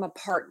need from a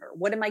partner?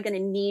 What am I going to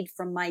need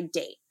from my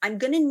date? I'm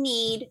going to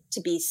need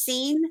to be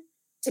seen,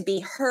 to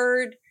be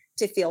heard,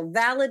 to feel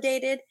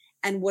validated.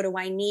 And what do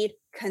I need?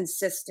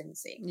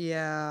 Consistency.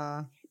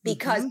 Yeah.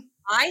 Because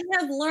I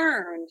have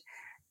learned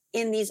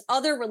in these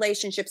other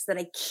relationships that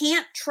I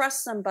can't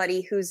trust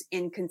somebody who's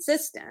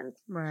inconsistent.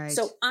 Right.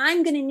 So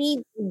I'm going to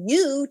need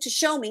you to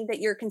show me that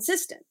you're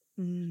consistent.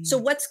 So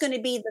what's going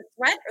to be the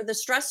threat or the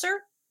stressor?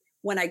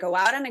 When I go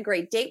out on a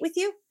great date with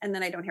you and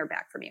then I don't hear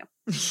back from you.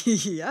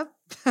 Yep.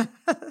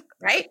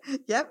 Right?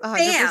 Yep. 100%.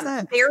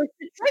 Bam, there's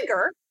the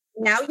trigger.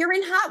 Now you're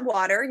in hot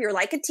water. You're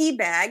like a tea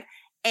bag.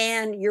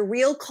 And your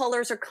real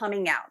colors are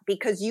coming out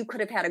because you could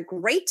have had a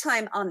great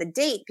time on the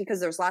date because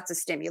there's lots of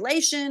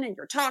stimulation and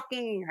you're talking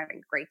and you're having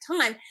a great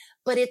time.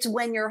 But it's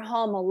when you're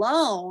home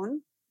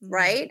alone,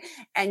 right?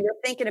 And you're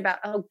thinking about,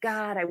 oh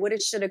God, I would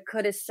have, should have,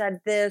 could have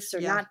said this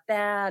or not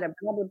that, or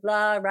blah, blah,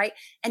 blah, right?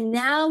 And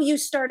now you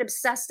start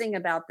obsessing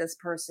about this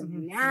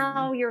person.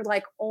 Now you're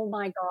like, oh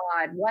my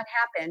God, what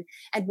happened?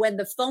 And when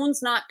the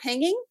phone's not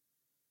pinging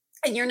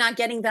and you're not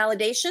getting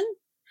validation,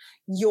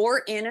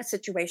 you're in a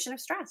situation of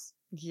stress.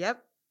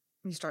 Yep.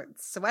 You start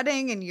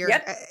sweating and you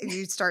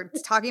start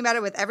talking about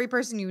it with every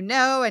person you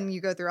know, and you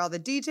go through all the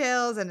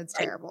details, and it's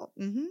terrible.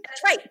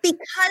 That's right.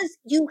 Because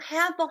you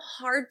have a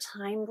hard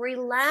time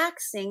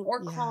relaxing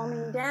or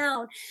calming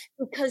down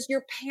because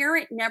your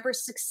parent never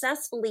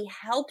successfully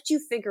helped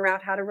you figure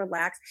out how to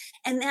relax.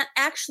 And that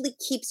actually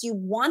keeps you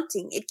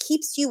wanting. It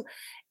keeps you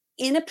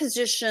in a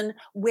position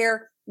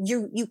where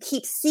you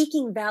keep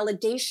seeking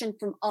validation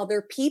from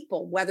other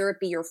people, whether it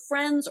be your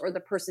friends or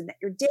the person that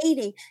you're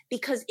dating,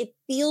 because it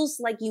feels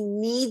like you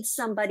need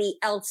somebody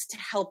else to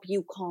help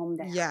you calm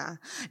down. Yeah.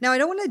 Now, I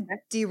don't want to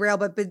derail,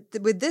 but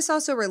would this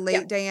also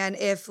relate, Diane,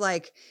 if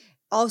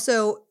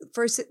also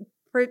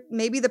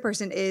maybe the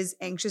person is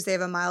anxious, they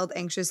have a mild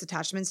anxious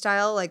attachment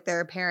style, like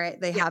their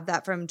parent, they have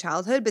that from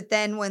childhood, but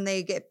then when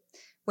they've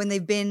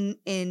been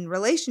in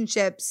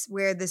relationships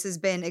where this has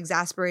been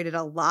exasperated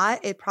a lot,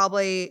 it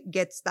probably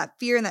gets that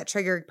fear and that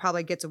trigger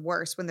probably gets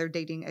worse when they're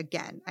dating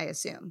again, I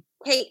assume.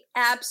 Hey,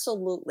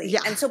 absolutely.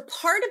 Yeah. And so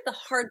part of the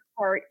hard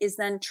part is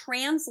then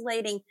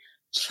translating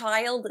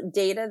child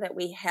data that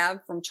we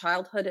have from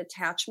childhood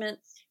attachment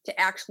to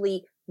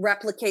actually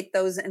replicate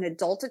those in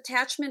adult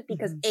attachment,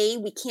 because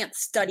we can't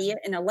study it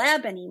in a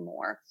lab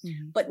anymore.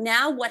 But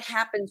now what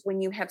happens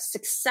when you have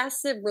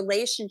successive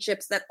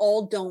relationships that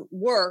all don't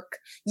work,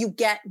 you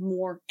get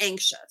more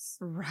anxious.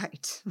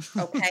 Right.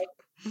 Okay.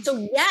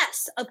 So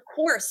yes, of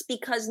course,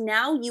 because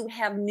now you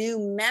have new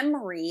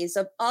memories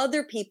of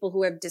other people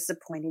who have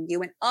disappointed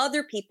you and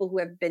other people who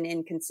have been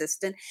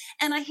inconsistent.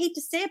 And I hate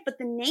to say it, but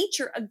the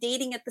nature of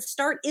dating at the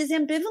start is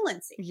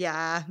ambivalency.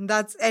 Yeah,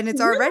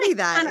 it's already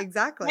that.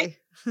 Exactly.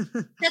 Right?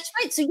 That's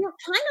right. So you're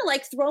kind of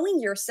like throwing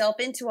yourself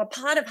into a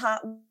pot of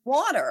hot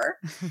water.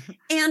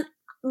 And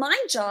my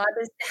job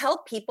is to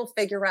help people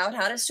figure out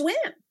how to swim.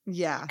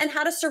 Yeah. And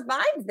how to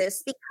survive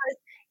this, because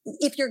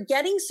if you're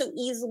getting so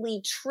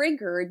easily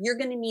triggered, you're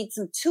going to need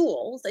some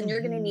tools and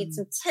you're going to need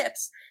some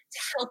tips to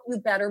help you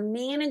better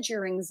manage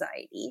your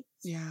anxiety.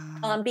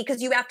 Yeah.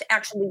 Because you have to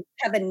actually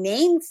have a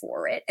name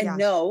for it and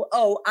know,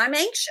 oh, I'm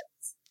anxious.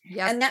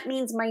 Yep. And that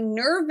means my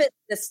nervous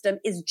system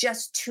is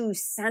just too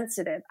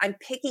sensitive. I'm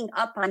picking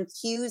up on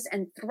cues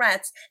and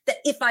threats that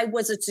if I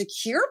was a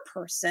secure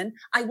person,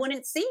 I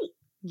wouldn't see.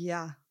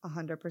 Yeah,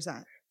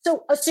 100%.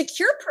 So a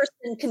secure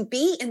person can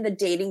be in the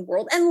dating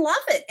world and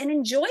love it and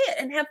enjoy it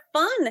and have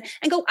fun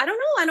and go, I don't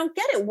know, I don't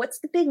get it. What's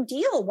the big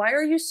deal? Why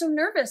are you so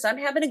nervous? I'm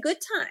having a good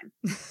time.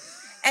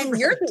 And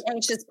you're the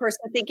anxious person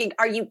thinking,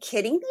 are you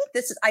kidding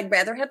me? I'd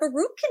rather have a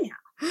root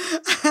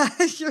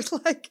canal. You're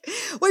like,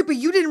 wait, but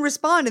you didn't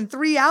respond in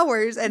 3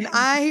 hours and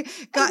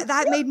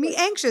that made me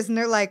anxious. And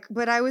they're like,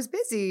 but I was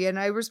busy and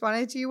I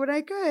responded to you when I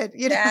could.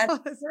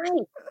 That's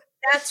right.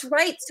 That's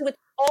right. So it's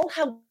all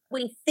how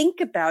we think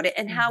about it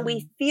and how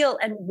we feel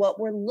and what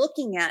we're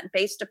looking at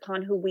based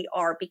upon who we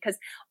are, because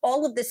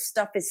all of this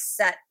stuff is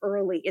set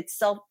early.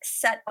 It's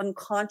set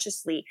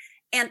unconsciously.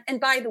 And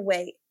by the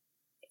way,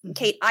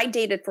 Kate, I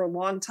dated for a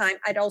long time.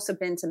 I'd also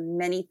been to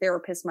many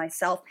therapists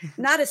myself.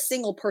 Not a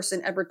single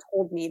person ever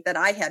told me that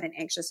I had an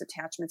anxious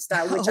attachment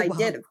style, which I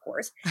did, of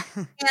course.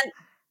 And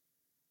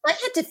I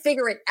had to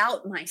figure it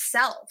out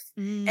myself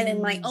and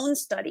in my own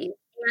study.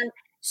 And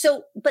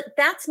so, but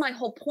that's my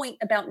whole point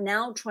about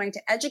now trying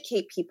to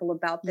educate people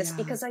about this,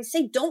 because I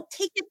say, don't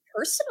take it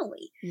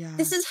personally. Yeah.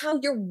 This is how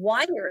you're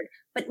wired.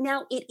 But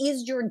now it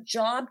is your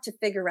job to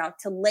figure out,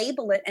 to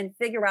label it and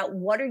figure out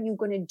what are you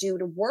going to do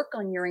to work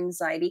on your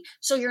anxiety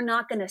so you're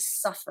not going to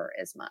suffer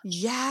as much.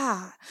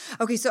 Yeah.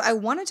 Okay. So I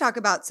want to talk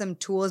about some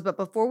tools, but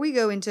before we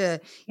go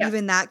into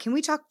even that, can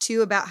we talk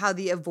too about how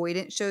the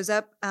avoidant shows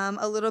up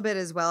a little bit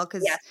as well?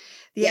 Because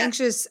the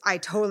anxious, I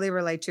totally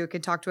relate to. I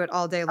could talk to it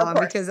all day long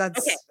because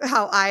that's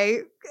how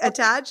I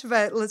attach,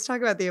 but let's talk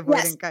about the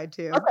avoidant guy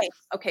too.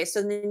 Okay.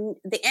 So then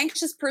the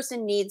anxious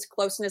person needs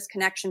closeness,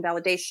 connection,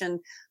 validation,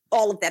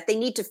 all of that. They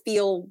need to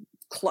feel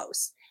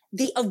close.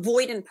 The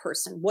avoidant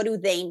person, what do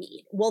they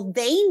need? Well,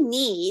 they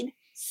need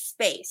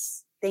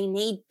space. They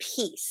need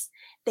peace.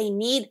 They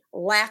need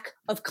lack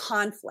of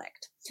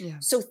conflict. Yeah.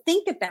 So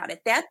think about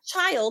it. That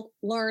child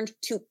learned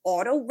to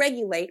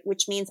auto-regulate,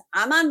 which means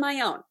I'm on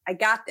my own. I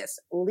got this.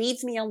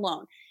 Leave me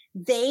alone.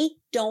 They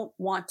don't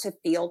want to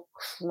feel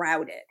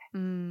crowded.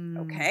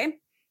 Okay.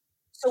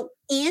 So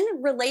in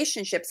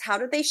relationships, how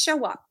do they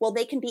show up? Well,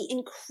 they can be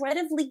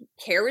incredibly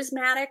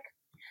charismatic,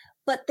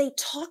 but they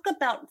talk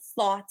about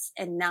thoughts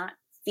and not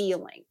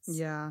feelings.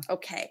 Yeah.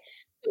 Okay.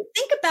 So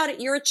think about it.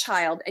 You're a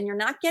child and you're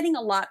not getting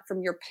a lot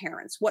from your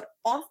parents. What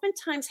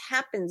oftentimes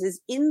happens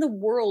is in the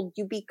world,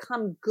 you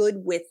become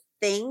good with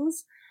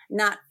things,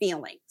 not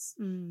feelings.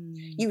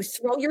 You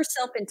throw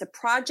yourself into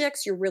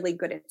projects. You're really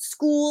good at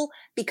school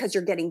because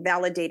you're getting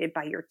validated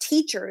by your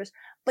teachers,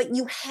 but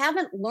you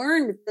haven't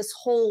learned this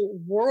whole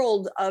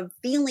world of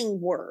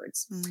feeling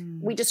words.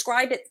 We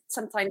describe it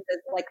sometimes as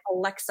like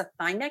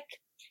alexithymic.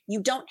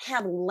 You don't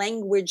have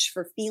language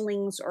for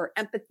feelings or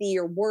empathy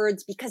or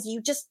words because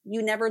you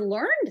never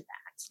learned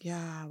that.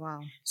 Yeah.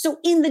 Wow. So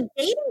in the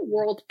dating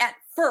world, at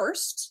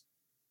first,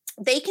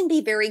 they can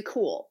be very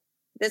cool.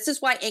 This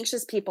is why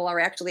anxious people are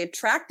actually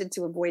attracted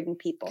to avoidant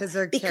people. Because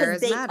they're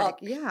charismatic.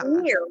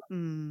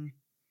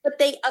 But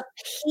they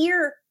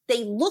appear,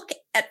 they look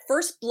at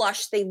first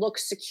blush, they look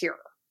secure.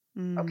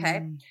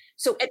 Okay.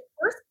 So at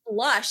first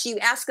blush, you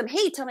ask them,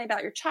 hey, tell me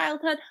about your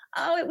childhood.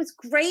 Oh, it was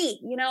great.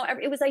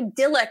 It was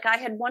idyllic. I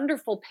had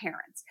wonderful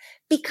parents,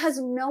 because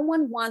no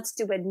one wants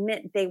to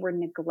admit they were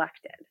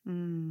neglected.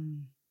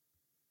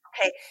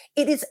 Okay.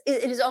 It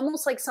is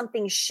almost like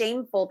something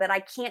shameful that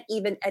I can't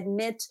even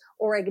admit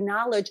or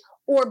acknowledge,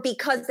 or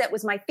because that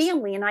was my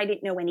family and I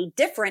didn't know any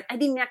different. I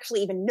didn't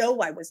actually even know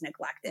I was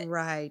neglected.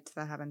 Right.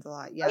 That happens a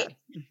lot. Yeah. Right?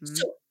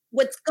 So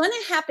what's going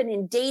to happen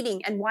in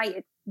dating and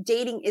why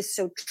dating is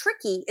so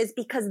tricky is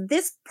because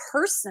this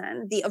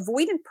person, the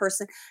avoidant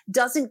person,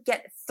 doesn't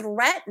get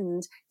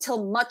threatened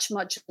till much,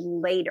 much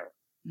later.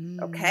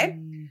 Okay.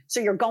 So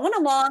you're going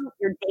along,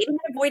 you're dating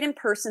an avoidant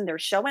person. They're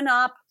showing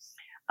up.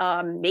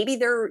 Maybe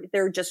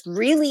they're just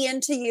really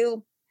into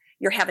you.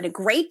 You're having a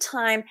great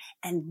time.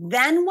 And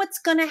then what's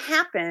going to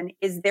happen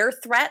is their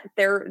threat,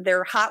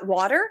 their hot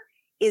water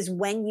is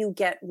when you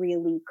get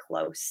really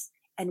close.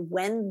 And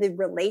when the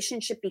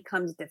relationship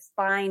becomes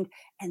defined,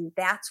 and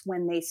that's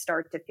when they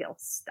start to feel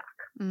stuck.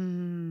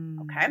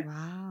 Okay.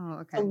 Wow.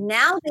 Okay. So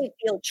now they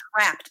feel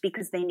trapped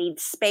because they need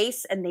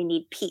space and they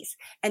need peace.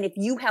 And if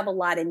you have a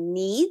lot of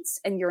needs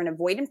and you're an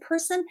avoidant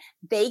person,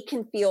 they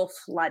can feel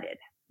flooded.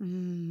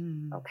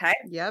 Okay.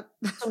 Yep.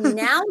 So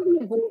now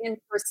the avoidant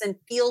person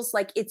feels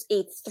like it's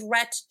a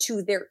threat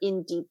to their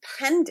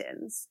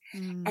independence.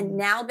 And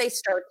now they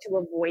start to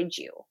avoid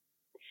you.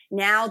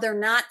 Now they're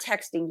not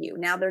texting you.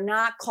 Now they're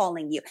not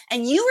calling you.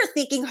 And you are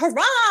thinking,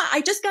 hurrah,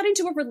 I just got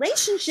into a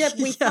relationship.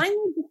 We finally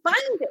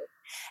defined it.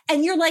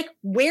 And you're like,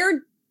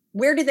 where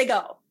did they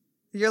go?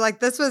 You're like,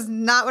 this was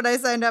not what I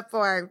signed up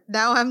for.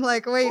 Now I'm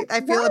like, wait,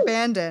 I feel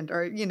abandoned,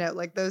 or,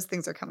 like those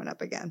things are coming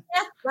up again.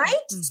 That's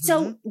right.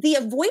 So the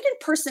avoidant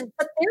person,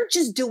 but they're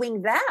just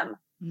doing them.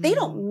 They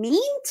don't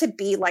mean to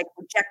be like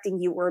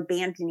rejecting you or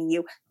abandoning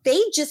you. They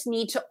just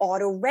need to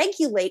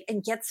auto-regulate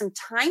and get some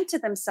time to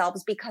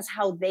themselves, because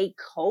how they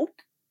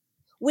cope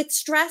with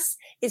stress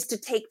is to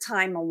take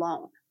time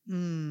alone.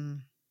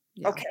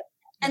 Yeah. Okay.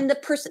 And the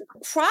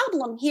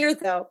problem here,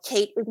 though,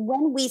 Kate, is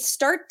when we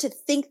start to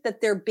think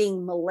that they're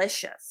being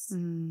malicious.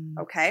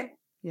 Okay.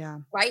 Yeah.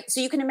 Right. So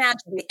you can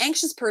imagine the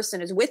anxious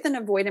person is with an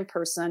avoidant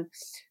person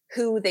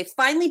who they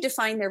finally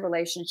define their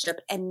relationship,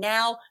 and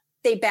now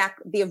the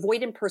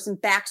avoidant person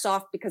backs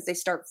off because they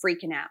start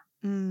freaking out.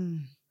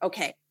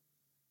 Okay.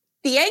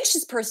 The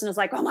anxious person is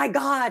like, oh my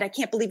God, I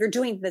can't believe you're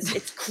doing this.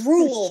 It's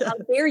cruel. How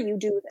dare you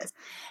do this?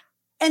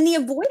 And the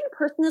avoidant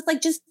person is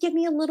like, just give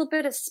me a little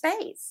bit of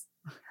space.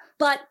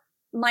 But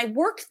my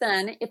work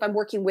then, if I'm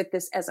working with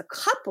this as a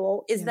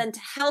couple, is then to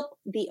help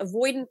the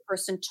avoidant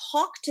person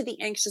talk to the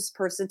anxious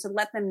person to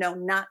let them know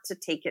not to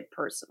take it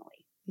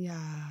personally.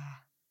 Yeah,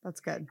 that's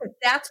good. Because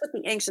that's what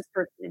the anxious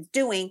person is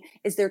doing,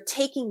 is they're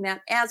taking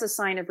that as a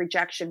sign of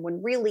rejection, when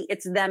really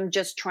it's them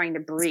just trying to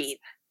breathe.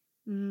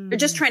 They're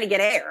just trying to get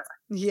air.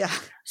 Yeah.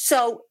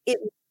 So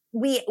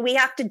we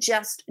have to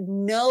just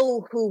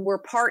know who we're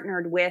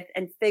partnered with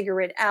and figure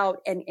it out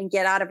and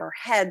get out of our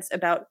heads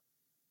about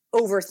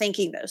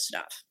overthinking this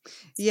stuff.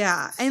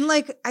 Yeah. And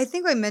I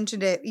think I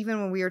mentioned it even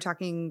when we were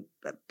talking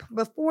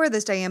before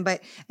this, Diane,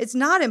 but it's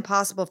not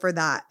impossible for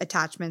that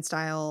attachment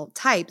style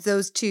type,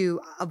 those two,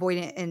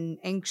 avoidant and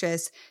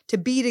anxious, to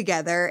be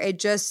together. It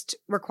just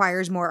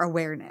requires more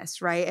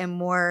awareness, right? And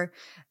more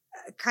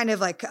kind of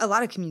like a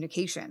lot of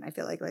communication, I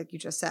feel like you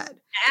just said.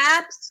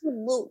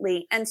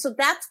 Absolutely. And so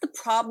that's the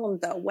problem,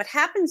 though. What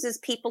happens is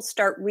people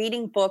start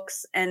reading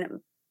books, and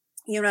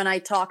and I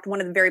talked, one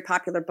of the very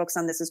popular books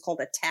on this is called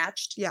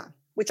Attached,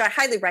 which I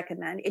highly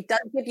recommend. It does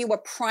give you a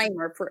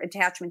primer for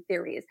attachment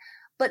theories,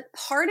 but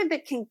part of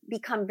it can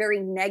become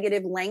very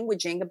negative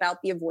languaging about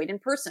the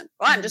avoidant person.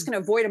 Oh, I'm just going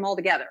to avoid them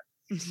altogether.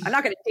 I'm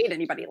not going to date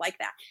anybody like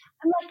that.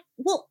 I'm like,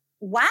 well,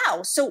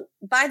 wow. So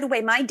by the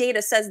way, my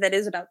data says that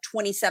is about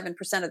 27%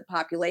 of the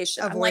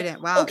population. Avoidant. I'm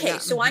like, wow. Okay,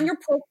 so on your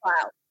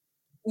profile,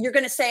 you're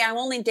going to say, I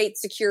only date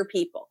secure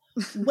people.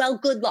 Well,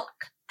 good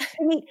luck. I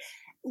mean,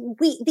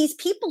 these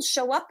people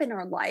show up in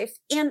our life.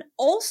 And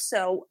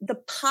also the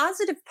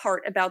positive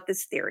part about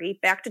this theory,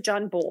 back to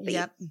John Bowlby,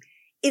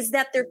 is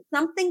that there's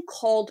something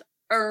called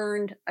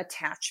earned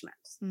attachment.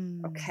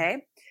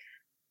 Okay.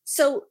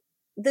 So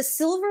the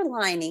silver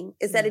lining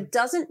is that it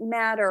doesn't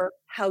matter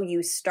how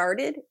you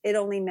started. It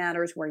only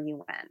matters where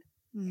you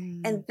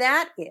end. And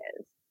that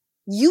is,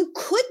 you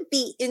could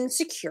be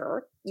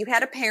insecure. You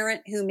had a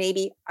parent who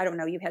maybe, I don't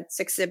know, you had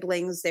 6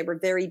 siblings. They were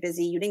very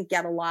busy. You didn't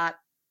get a lot.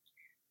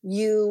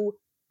 You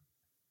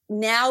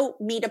now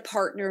meet a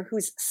partner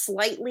who's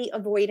slightly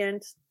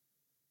avoidant,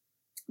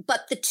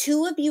 but the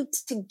two of you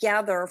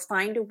together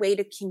find a way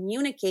to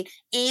communicate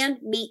and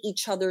meet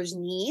each other's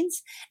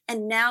needs.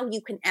 And now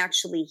you can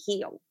actually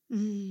heal.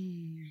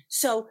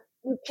 So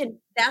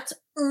that's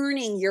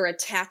earning your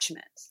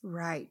attachment.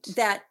 Right.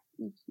 That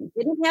you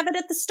didn't have it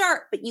at the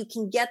start, but you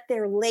can get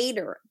there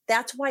later.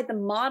 That's why the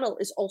model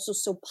is also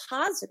so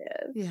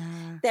positive,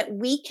 that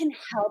we can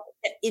help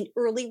that in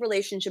early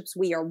relationships.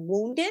 We are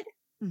wounded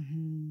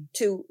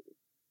to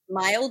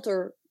mild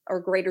or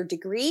greater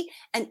degree.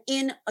 And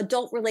in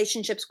adult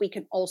relationships, we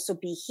can also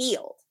be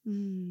healed.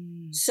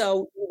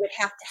 So you would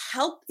have to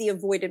help the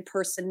avoided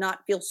person not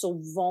feel so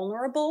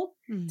vulnerable,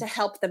 to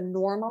help them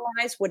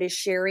normalize what is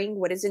sharing,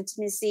 what is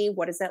intimacy,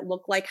 what does that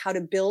look like, how to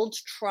build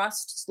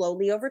trust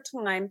slowly over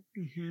time.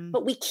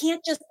 But we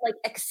can't just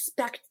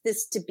expect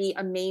this to be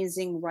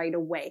amazing right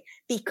away,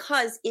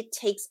 because it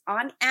takes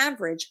on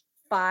average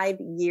 5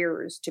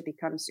 years to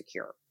become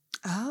secure.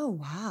 Oh,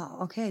 wow.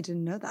 Okay. I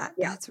didn't know that.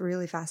 That's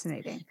really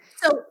fascinating.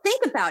 So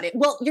think about it.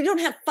 Well, you don't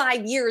have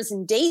 5 years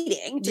in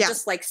dating to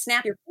just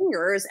snap your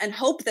fingers and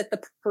hope that the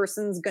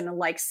person's going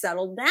to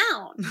settle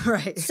down.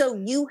 Right. So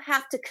you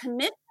have to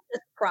commit to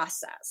this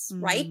process,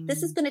 right?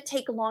 This is going to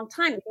take a long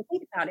time. If you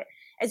think about it,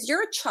 as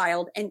you're a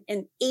child and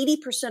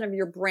 80% of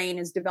your brain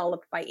is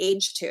developed by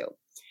age 2,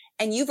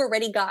 and you've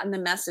already gotten the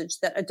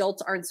message that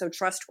adults aren't so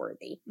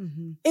trustworthy,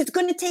 it's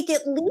going to take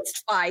at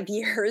least 5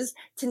 years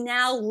to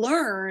now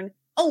learn,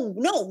 oh,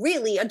 no,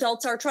 really,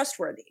 adults are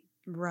trustworthy.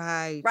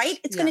 Right. Right?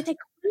 It's going to take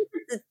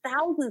hundreds of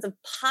thousands of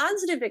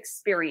positive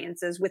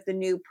experiences with the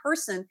new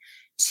person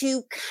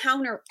to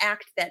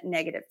counteract that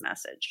negative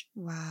message.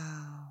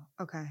 Wow.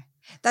 Okay.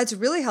 That's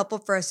really helpful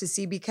for us to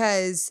see,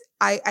 because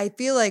I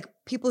feel like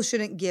people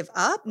shouldn't give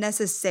up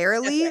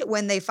necessarily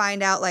when they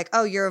find out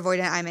oh, you're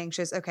avoidant, I'm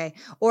anxious. Okay.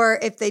 Or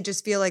if they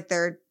just feel like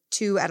they're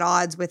two at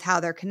odds with how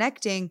they're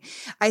connecting.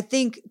 I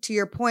think to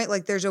your point,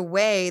 like there's a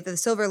way that the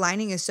silver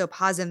lining is so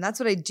positive. That's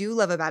what I do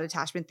love about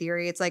attachment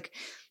theory. It's like,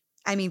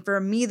 I mean, for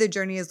me, the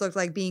journey has looked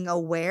like being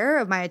aware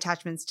of my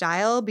attachment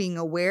style, being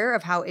aware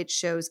of how it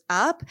shows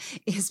up,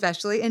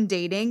 especially in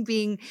dating,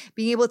 being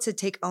able to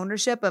take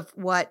ownership of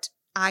what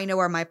I know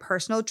are my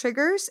personal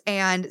triggers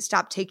and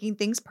stop taking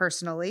things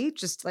personally,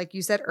 just like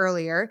you said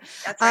earlier.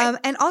 That's right.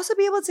 And also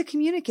be able to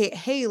communicate,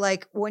 hey,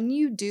 like when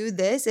you do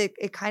this,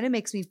 it kind of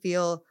makes me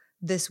feel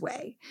this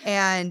way.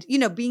 And, you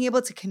know, being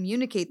able to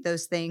communicate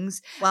those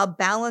things while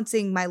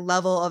balancing my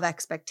level of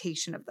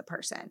expectation of the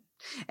person,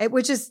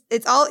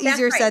 it's all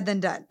easier said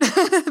than done.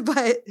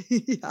 But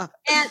yeah.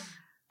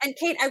 And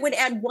Kate, I would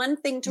add one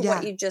thing to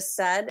what you just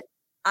said.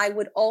 I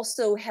would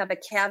also have a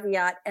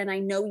caveat, and I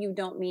know you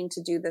don't mean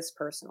to do this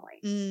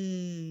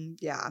personally.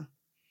 Yeah.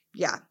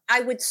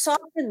 I would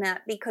soften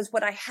that because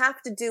what I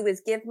have to do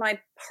is give my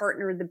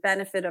partner the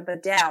benefit of a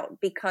doubt,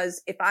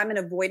 because if I'm an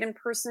avoidant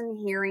person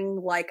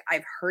hearing like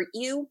I've hurt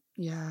you,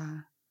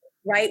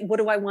 right? What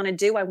do I want to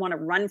do? I want to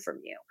run from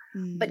you.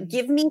 But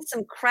give me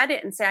some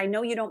credit and say, I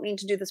know you don't mean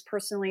to do this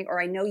personally,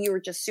 or I know you were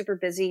just super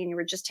busy and you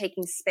were just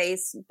taking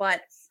space,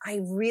 but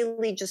I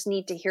really just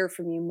need to hear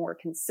from you more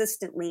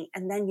consistently.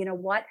 And then you know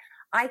what?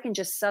 I can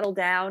just settle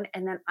down,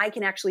 and then I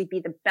can actually be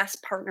the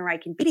best partner I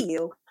can be to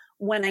you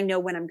when I know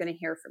when I'm going to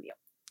hear from you.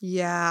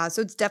 Yeah.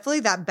 So it's definitely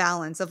that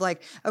balance of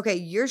like, okay,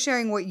 you're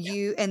sharing what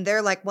you, and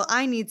they're like, well,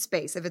 I need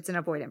space if it's an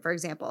avoidant, for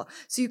example.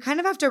 So you kind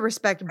of have to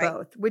respect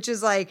both, which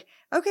is like,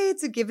 okay,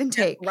 it's a give and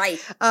take.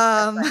 Right.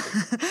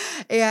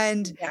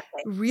 And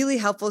really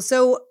helpful.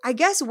 So I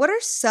guess what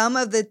are some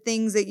of the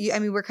things that I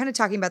mean, we're kind of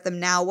talking about them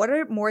now. What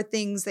are more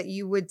things that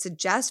you would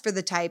suggest for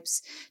the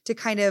types to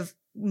kind of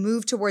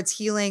move towards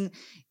healing,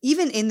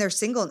 even in their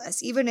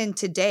singleness, even in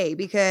today?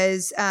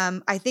 Because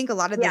I think a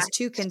lot of this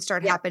too can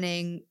start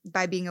happening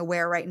by being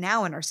aware right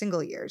now in our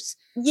single years.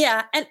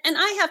 Yeah. And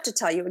I have to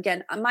tell you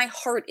again, my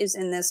heart is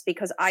in this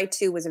because I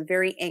too was a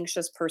very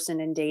anxious person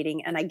in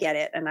dating, and I get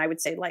it. And I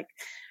would say like,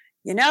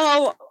 you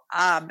know,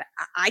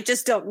 I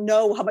just don't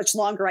know how much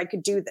longer I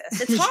could do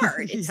this. It's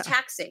hard. It's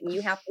taxing.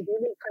 You have to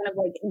really kind of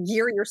like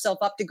gear yourself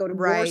up to go to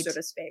war, so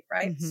to speak.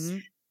 Right. Mm-hmm.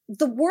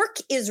 The work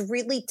is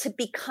really to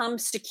become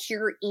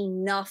secure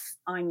enough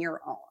on your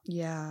own.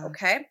 Yeah.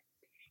 Okay.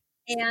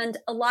 And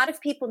a lot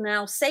of people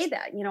now say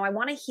that, you know, I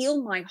want to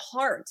heal my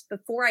heart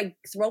before I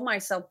throw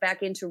myself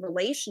back into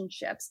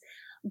relationships,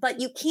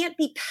 but you can't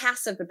be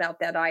passive about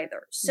that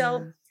either.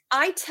 So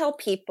I tell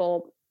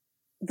people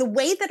the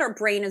way that our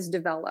brain is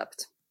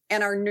developed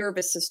and our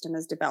nervous system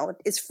is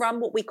developed is from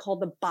what we call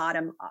the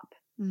bottom up.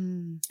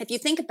 If you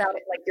think about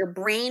it, like your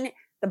brain,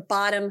 the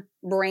bottom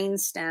brain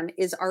stem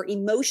is our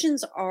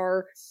emotions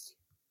are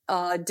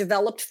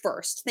developed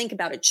first. Think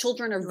about it.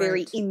 Children are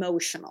very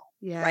emotional,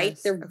 right?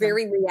 They're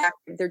very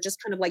reactive. They're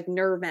just kind of like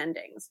nerve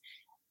endings.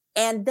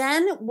 And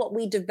then what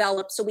we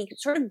develop, so we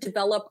sort of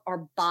develop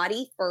our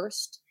body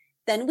first,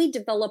 then we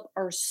develop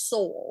our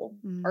soul.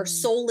 Our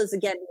soul is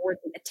again more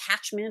the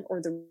attachment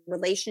or the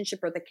relationship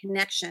or the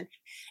connection.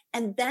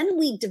 And then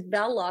we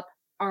develop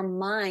our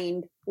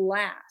mind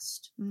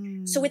last.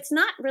 So it's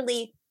not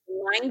really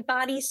mind,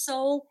 body,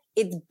 soul.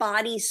 It's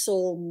body,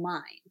 soul,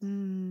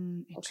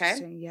 mind.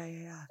 Okay.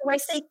 Yeah. So I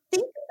say,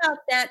 think about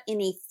that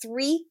in a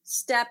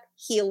 3-step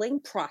healing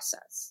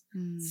process.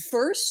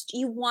 First,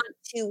 you want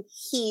to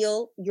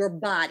heal your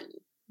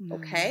body.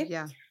 Okay.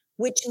 Yeah.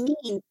 Which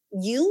means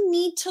you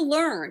need to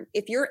learn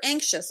if you're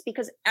anxious,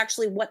 because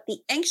actually what the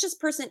anxious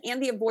person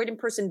and the avoidant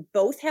person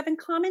both have in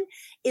common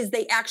is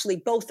they actually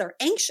both are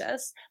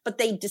anxious, but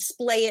they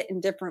display it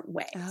in different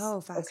ways.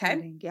 Oh,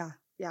 fascinating. Okay?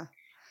 Yeah.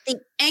 The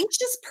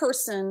anxious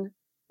person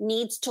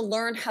needs to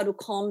learn how to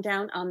calm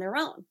down on their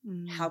own.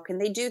 How can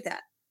they do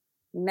that?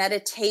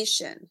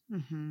 Meditation,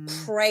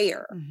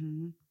 prayer,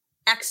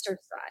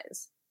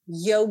 exercise,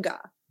 yoga.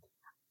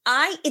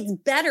 It's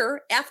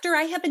better after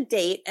I have a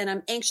date and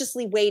I'm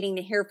anxiously waiting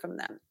to hear from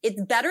them.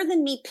 It's better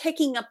than me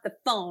picking up the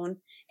phone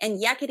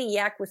and yakety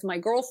yak with my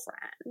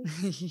girlfriend.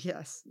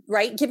 Yes.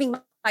 Right? Giving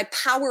my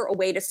power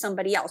away to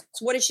somebody else.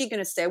 What is she going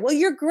to say? Well,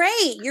 you're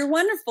great. You're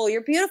wonderful.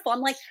 You're beautiful.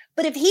 I'm like,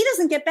 but if he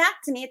doesn't get back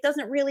to me, it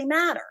doesn't really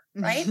matter.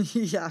 Right?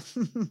 Yeah.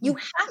 You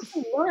have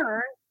to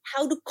learn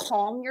how to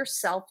calm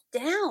yourself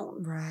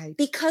down. Right.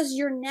 Because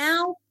you're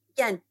now,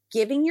 again,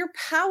 giving your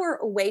power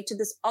away to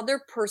this other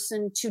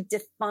person to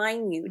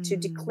define you, to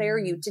declare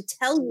you, to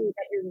tell you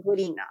that you're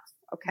good enough.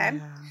 Okay.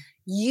 Yeah.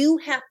 You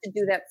have to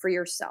do that for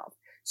yourself.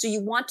 So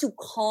you want to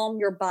calm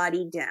your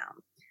body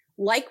down.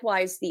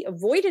 Likewise, the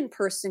avoidant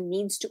person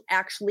needs to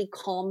actually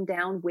calm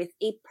down with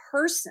a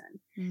person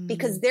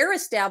because they're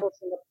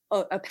establishing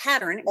a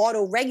pattern,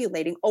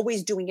 auto-regulating,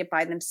 always doing it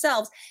by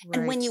themselves. Right.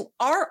 And when you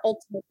are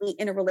ultimately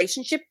in a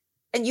relationship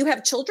and you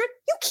have children,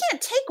 you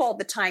can't take all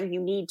the time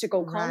you need to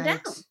go calm down.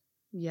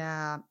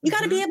 Yeah. You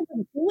got to be able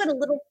to do it a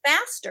little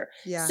faster.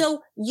 Yeah.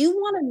 So you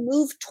want to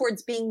move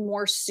towards being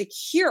more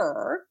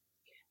secure,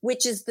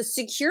 which is the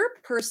secure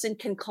person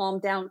can calm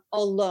down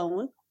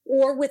alone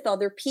or with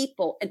other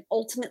people. And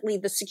ultimately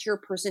the secure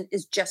person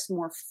is just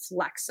more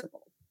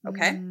flexible.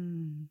 Okay.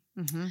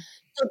 Mm-hmm.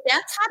 So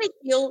that's how to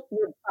heal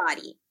your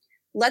body.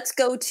 Let's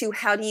go to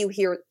how do you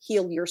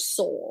heal your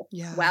soul?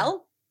 Yeah.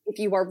 Well, if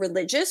you are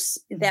religious,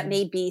 that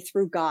may be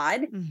through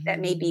God, that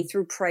may be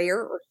through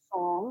prayer or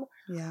song.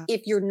 Yeah.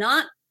 If you're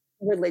not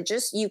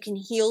religious, you can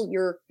heal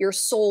your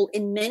soul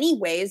in many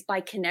ways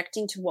by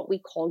connecting to what we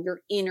call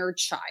your inner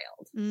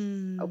child.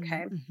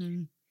 Okay.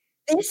 Mm-hmm.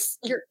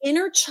 Your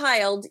inner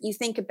child, you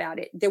think about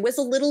it, there was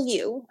a little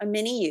you, a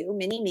mini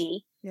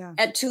me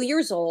at 2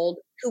 years old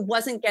who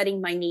wasn't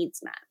getting my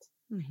needs met.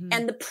 Mm-hmm.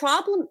 And the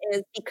problem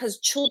is because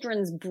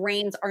children's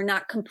brains are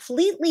not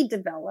completely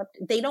developed,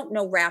 they don't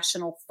know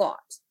rational thought.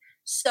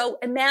 So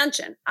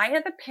imagine I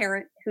have a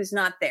parent who's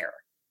not there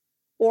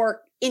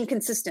or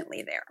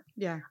inconsistently there.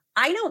 Yeah.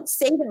 I don't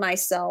say to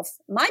myself,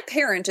 my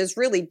parent is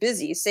really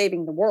busy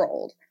saving the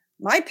world.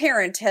 My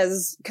parent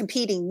has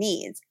competing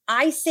needs.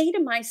 I say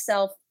to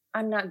myself,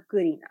 I'm not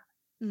good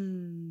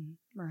enough.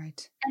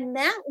 Right. And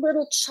that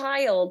little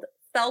child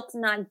felt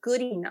not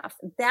good enough.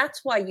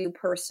 That's why you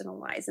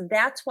personalize.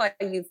 That's why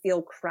you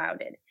feel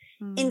crowded.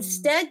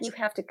 Instead, you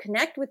have to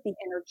connect with the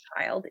inner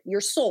child,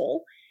 your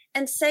soul,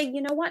 and say,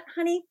 you know what,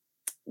 honey,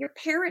 your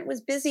parent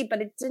was busy,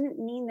 but it didn't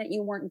mean that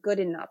you weren't good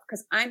enough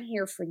because I'm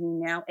here for you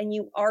now and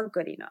you are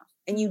good enough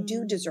and you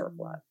do deserve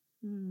love.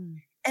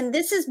 And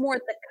this is more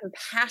the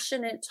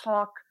compassionate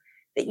talk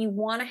that you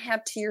want to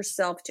have to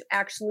yourself to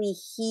actually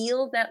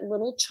heal that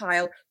little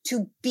child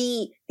to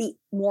be the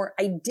more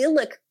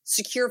idyllic,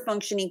 secure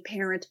functioning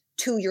parent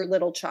to your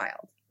little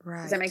child.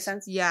 Right. Does that make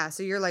sense? Yeah.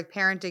 So you're like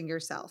parenting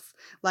yourself,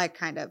 like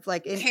kind of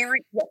like in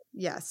parent.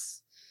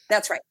 Yes.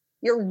 That's right.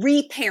 You're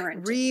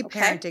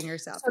reparenting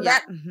yourself. So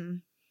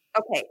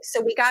okay.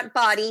 So we got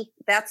body,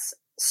 that's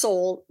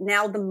soul.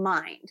 Now the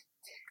mind.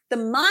 The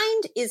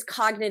mind is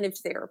cognitive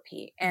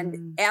therapy.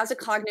 And as a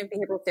cognitive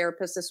behavioral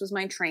therapist, this was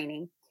my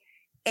training.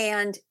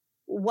 And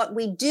what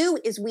we do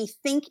is we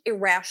think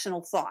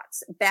irrational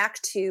thoughts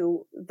back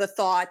to the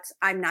thought,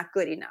 I'm not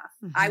good enough.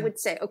 I would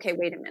say, okay,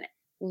 wait a minute.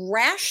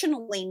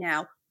 Rationally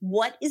now,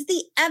 what is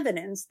the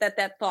evidence that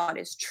that thought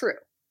is true?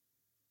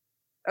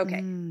 Okay.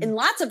 In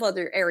lots of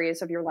other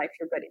areas of your life,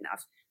 you're good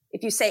enough.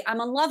 If you say, I'm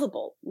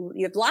unlovable,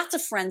 you have lots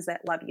of friends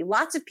that love you,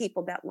 lots of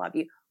people that love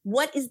you.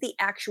 What is the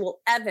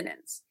actual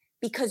evidence?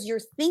 Because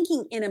you're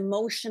thinking in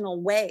emotional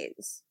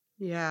ways.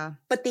 Yeah.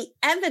 But the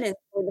evidence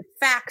or the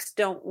facts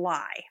don't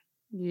lie.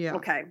 Yeah.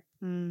 Okay.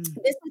 This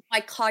is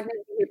my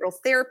cognitive behavioral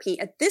therapy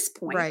at this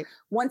point. Right.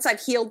 Once I've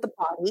healed the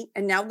body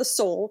and now the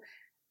soul,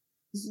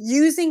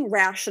 using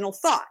rational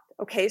thought.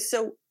 Okay.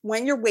 So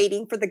when you're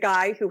waiting for the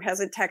guy who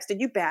hasn't texted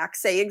you back,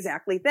 say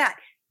exactly that.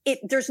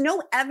 There's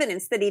no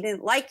evidence that he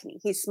didn't like me.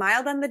 He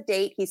smiled on the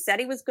date. He said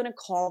he was going to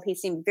call. He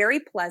seemed very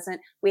pleasant.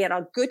 We had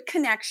a good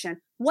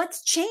connection.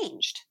 What's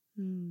changed?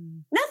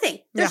 Nothing.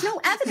 There's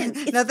no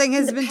evidence. Nothing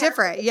has been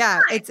different.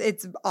 Yeah.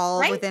 It's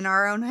all within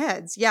our own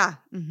heads. Yeah.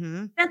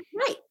 That's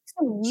right.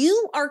 So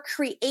you are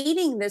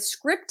creating this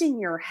script in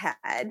your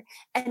head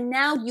and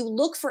now you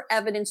look for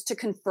evidence to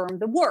confirm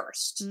the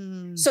worst.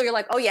 So you're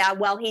like, oh yeah,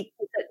 well, he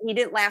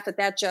didn't laugh at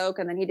that joke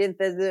and then he didn't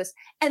do this.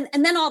 And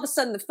then all of a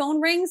sudden the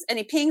phone rings and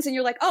he pings and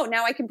you're like, oh,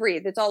 now I can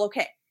breathe. It's all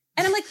okay.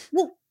 And I'm like,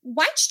 well,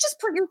 why'd you just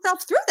put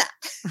yourself through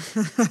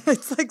that?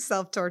 It's like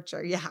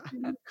self-torture. Yeah.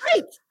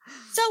 Right.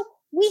 So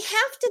we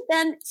have to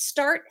then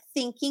start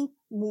thinking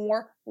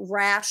more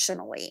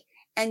rationally.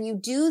 And you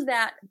do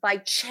that by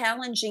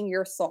challenging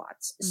your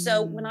thoughts.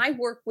 So when I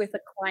work with a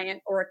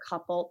client or a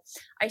couple,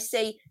 I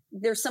say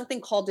there's something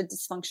called a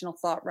dysfunctional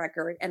thought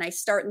record. And I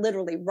start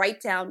literally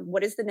write down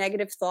what is the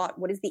negative thought?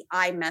 What is the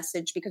I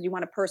message? Because you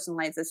want to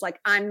personalize this, like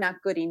I'm not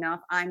good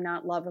enough. I'm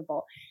not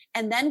lovable.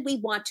 And then we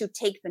want to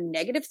take the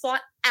negative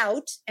thought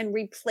out and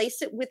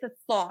replace it with a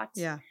thought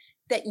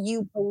that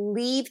you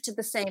believe to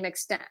the same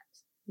extent.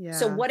 Yeah.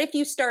 So what if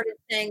you started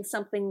saying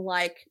something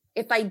like,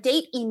 if I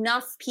date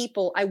enough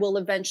people, I will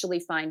eventually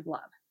find love.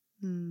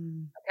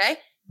 Okay.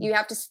 You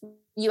have to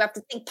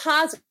think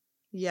positive.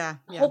 Yeah.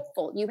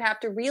 Hopeful. You have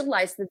to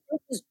realize that this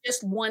is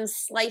just one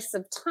slice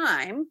of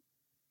time.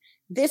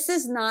 This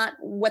is not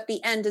what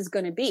the end is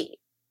going to be.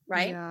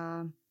 Right.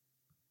 Yeah. And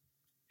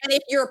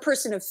if you're a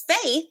person of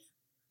faith,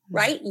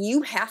 right,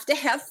 you have to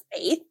have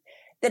faith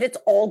that it's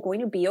all going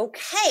to be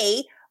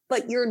okay.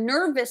 But your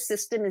nervous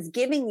system is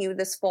giving you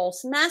this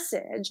false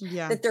message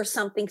that there's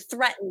something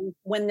threatening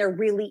when there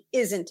really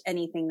isn't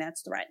anything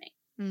that's threatening.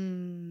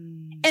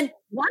 And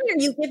why are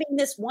you giving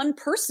this one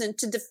person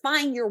to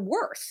define your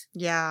worth?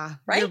 Yeah.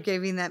 Right. You're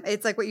giving them,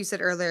 it's like what you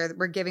said earlier,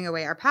 we're giving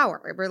away our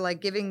power. Right? We're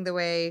like giving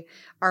away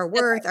our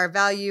worth, our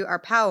value, our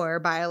power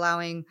by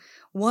allowing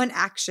one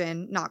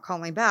action, not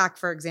calling back,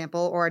 for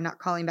example, or not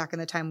calling back in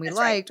the time we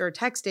liked or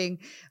texting,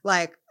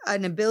 like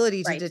an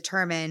ability to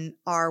determine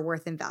our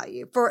worth and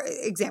value. For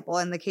example,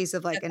 in the case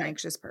of like an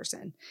anxious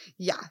person.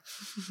 Yeah.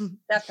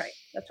 That's right.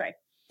 That's right.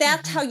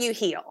 That's how you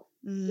heal.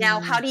 Now,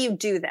 how do you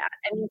do that?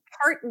 I mean,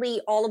 partly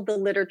all of the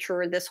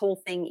literature, this whole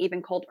thing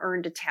even called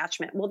earned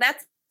attachment. Well, that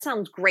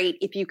sounds great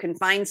if you can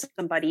find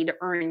somebody to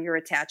earn your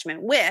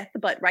attachment with,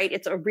 but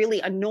it's a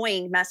really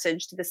annoying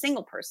message to the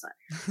single person.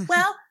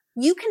 Well,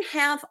 You can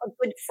have a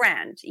good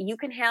friend. You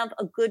can have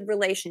a good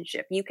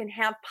relationship. You can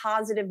have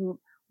positive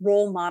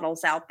role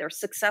models out there,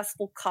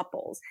 successful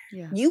couples.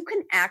 Yeah. You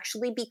can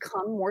actually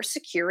become more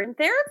secure in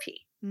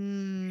therapy.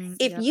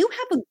 If you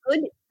have a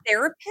good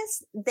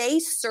therapist, they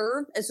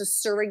serve as a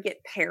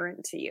surrogate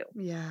parent to you.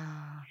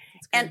 Yeah.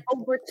 And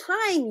over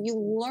time, you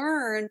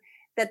learn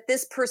that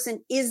this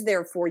person is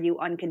there for you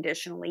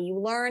unconditionally. You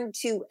learn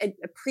to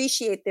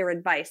appreciate their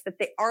advice, that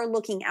they are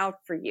looking out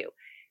for you.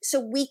 So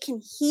we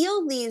can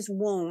heal these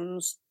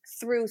wounds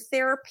through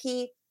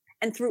therapy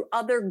and through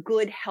other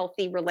good,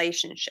 healthy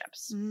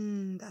relationships.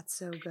 That's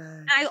so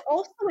good. I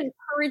also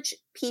encourage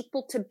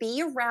people to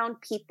be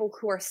around people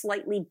who are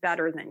slightly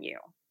better than you,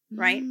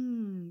 right?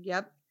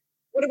 Yep.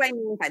 What do I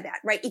mean by that,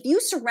 right? If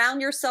you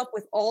surround yourself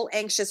with all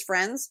anxious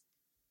friends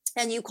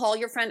and you call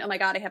your friend, oh my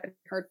God, I haven't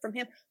heard from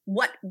him.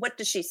 What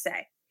does she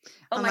say?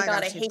 Oh my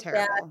God, I hate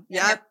terrible.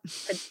 that.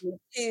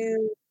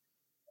 Yep.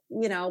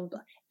 You know,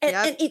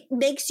 and it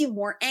makes you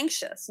more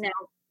anxious now,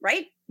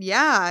 right?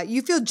 Yeah.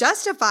 You feel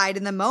justified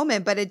in the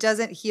moment, but it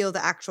doesn't heal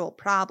the actual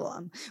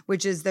problem,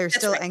 which is there's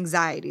still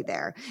anxiety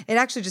there. It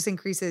actually just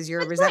increases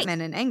your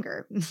resentment and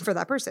anger for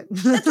that person.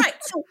 That's right.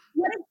 So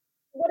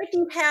what if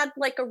you had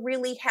like a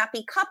really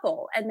happy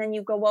couple and then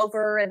you go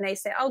over and they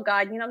say, oh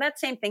God, that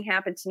same thing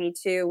happened to me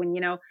too.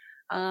 And,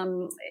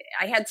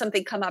 I had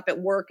something come up at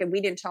work and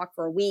we didn't talk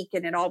for a week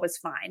and it all was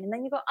fine. And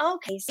then you go, oh,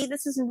 okay, see,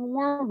 this is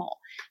normal.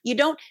 You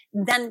don't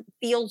then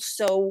feel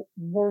so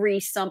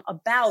worrisome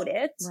about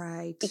it.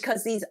 Right.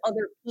 Because these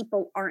other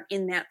people aren't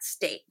in that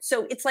state.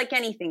 So it's like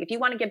anything. If you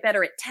want to get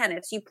better at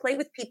tennis, you play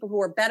with people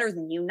who are better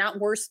than you,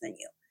 not worse than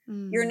you.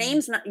 Your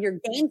game's not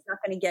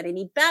going to get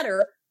any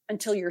better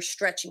until you're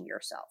stretching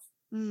yourself.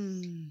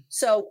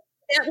 So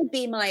that would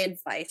be my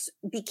advice.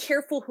 Be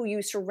careful who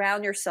you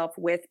surround yourself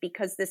with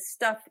because this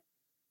stuff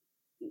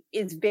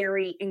is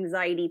very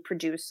anxiety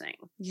producing.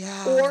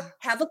 Yeah. Or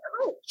have a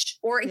coach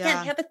or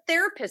again, have a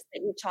therapist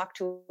that you talk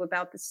to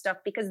about this stuff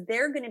because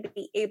they're going to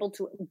be able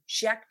to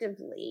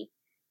objectively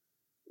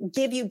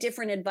give you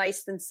different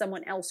advice than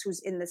someone else who's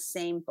in the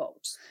same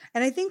boat.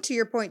 And I think to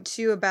your point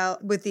too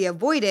about with the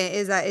avoidant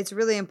is that it's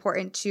really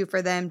important too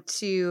for them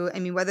to, I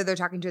mean, whether they're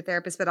talking to a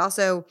therapist, but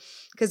also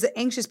because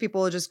anxious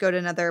people will just go to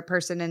another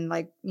person and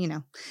like, we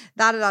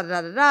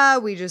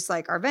just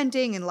like are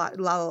venting and la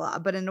la la.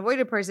 But an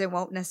avoidant person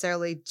won't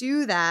necessarily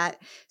do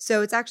that.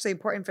 So it's actually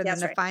important for them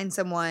to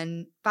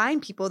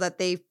find people that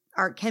they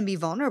can be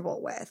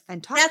vulnerable with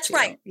and talk to. That's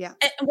right. Yeah.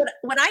 And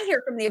what I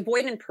hear from the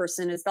avoidant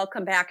person is they'll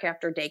come back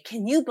after a day.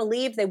 Can you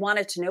believe they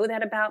wanted to know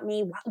that about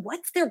me?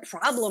 What's their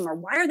problem? Or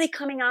why are they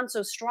coming on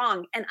so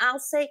strong? And I'll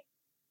say,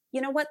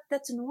 you know what?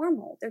 That's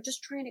normal. They're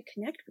just trying to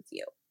connect with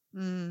you.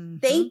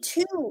 They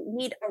too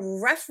need a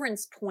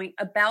reference point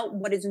about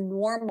what is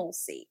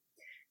normalcy.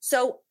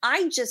 So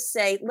I just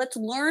say, let's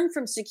learn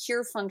from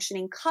secure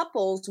functioning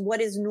couples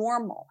what is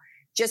normal.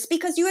 Just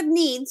because you have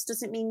needs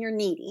doesn't mean you're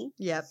needy.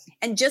 Yep.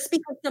 And just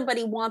because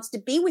somebody wants to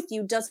be with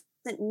you doesn't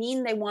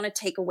mean they want to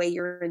take away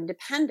your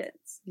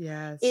independence.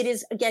 Yes. It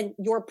is, again,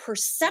 your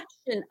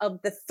perception of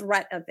the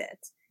threat of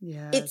it.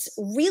 Yes. It's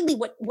really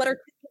what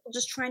are people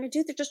just trying to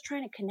do? They're just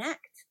trying to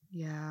connect.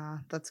 Yeah,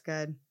 that's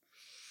good.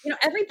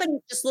 Everybody's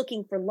just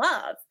looking for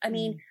love. I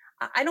mean,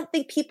 I don't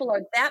think people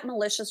are that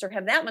malicious or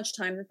have that much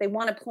time that they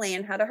want to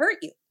plan how to hurt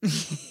you.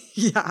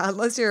 Yeah,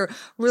 unless you're a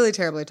really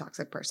terribly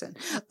toxic person.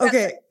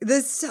 Okay,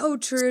 that's so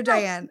true,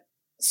 Diane.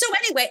 So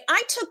anyway,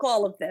 I took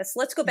all of this.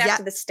 Let's go back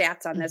to the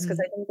stats on this because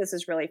I think this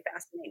is really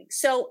fascinating.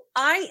 So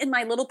in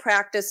my little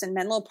practice in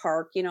Menlo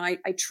Park, I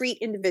treat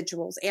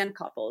individuals and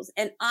couples.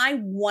 And I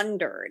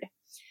wondered,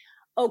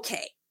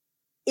 okay,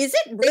 is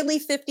it really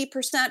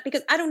 50%?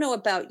 Because I don't know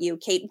about you,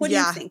 Kate. What do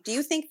you think? Do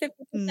you think 50%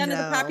 of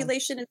the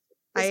population is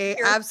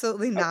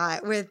absolutely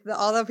not. With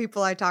all the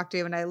people I talk to,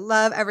 and I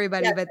love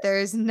everybody, but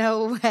there's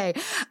no way.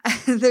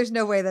 There's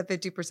no way that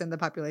 50% of the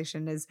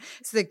population is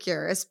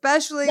secure,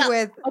 especially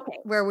with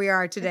where we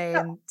are today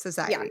in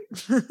society.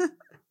 Yeah.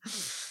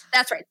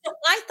 That's right. So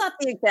I thought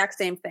the exact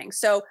same thing.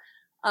 So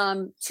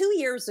 2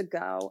 years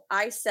ago,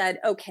 I said,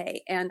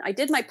 okay, and I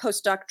did my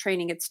postdoc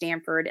training at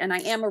Stanford, and I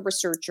am a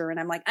researcher, and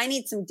I'm like, I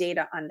need some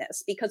data on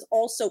this because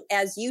also,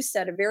 as you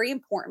said, a very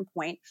important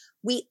point,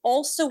 we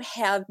also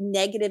have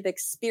negative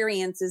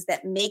experiences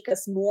that make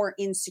us more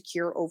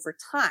insecure over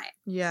time.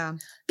 Yeah.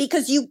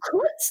 Because you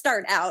could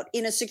start out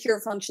in a secure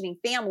functioning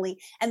family,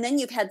 and then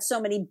you've had so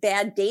many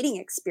bad dating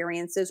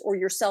experiences or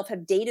yourself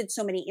have dated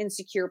so many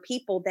insecure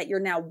people that you're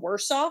now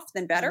worse off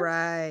than better.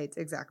 Right.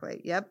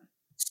 Exactly. Yep.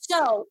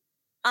 So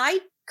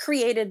I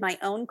created my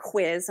own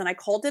quiz and I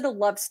called it a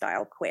love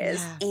style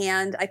quiz.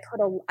 And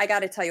I got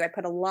to tell you, I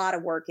put a lot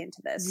of work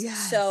into this.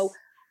 Yes. So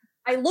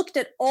I looked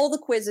at all the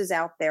quizzes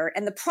out there,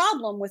 and the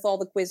problem with all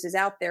the quizzes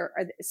out there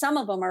are some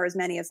of them are as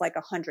many as like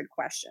 100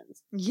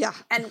 questions. Yeah.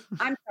 And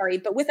I'm sorry,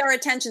 but with our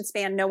attention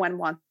span, no one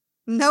wants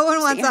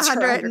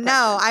 100.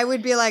 No, I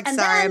would be like,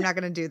 sorry, I'm not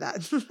going to do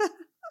that.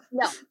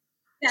 No.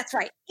 That's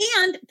right.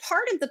 And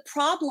part of the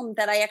problem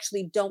that I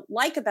actually don't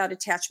like about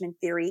attachment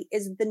theory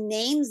is the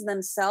names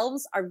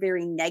themselves are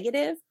very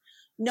negative.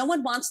 no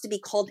one wants to be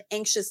called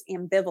anxious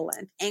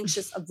ambivalent,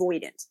 anxious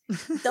avoidant.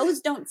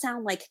 Those don't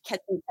sound like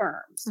catchy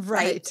terms.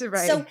 Right.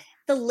 So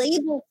the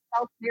label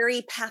felt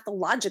very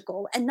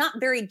pathological and not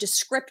very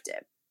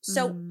descriptive.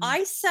 So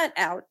I set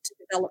out to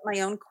develop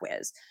my own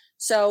quiz.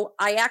 So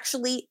I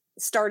actually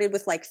started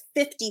with like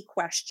 50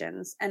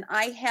 questions, and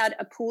I had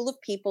a pool of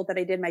people that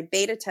I did my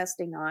beta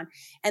testing on.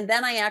 And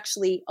then I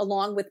actually,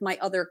 along with my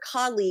other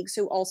colleagues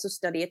who also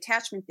study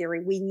attachment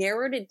theory, we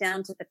narrowed it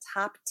down to the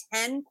top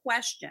 10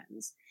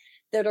 questions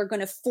that are going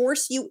to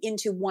force you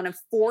into one of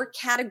 4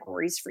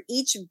 categories for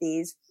each of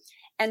these.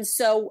 And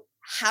so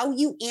how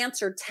you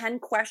answer 10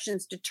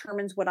 questions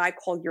determines what I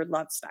call your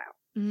love style.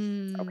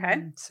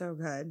 Okay. So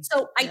good.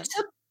 So I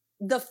took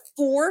the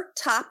 4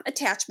 top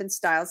attachment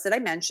styles that I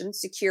mentioned: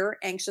 secure,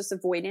 anxious,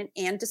 avoidant,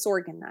 and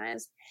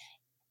disorganized.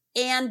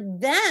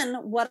 And then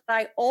what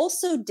I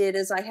also did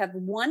is I have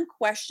one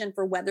question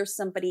for whether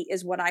somebody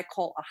is what I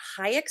call a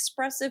high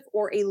expressive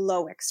or a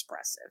low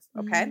expressive.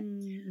 Okay.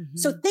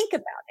 So think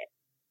about it.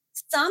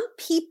 Some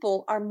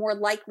people are more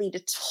likely to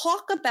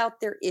talk about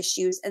their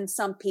issues and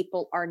some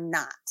people are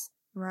not.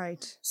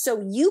 Right.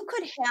 So you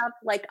could have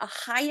like a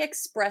high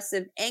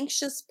expressive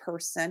anxious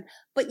person,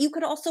 but you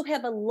could also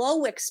have a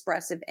low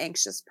expressive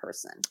anxious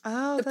person.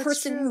 Oh, the that's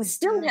person true. who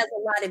still has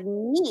a lot of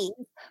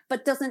needs,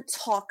 but doesn't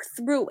talk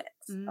through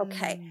it.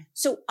 Okay.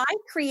 So I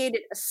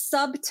created a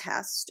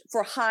sub-test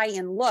for high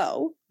and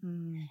low.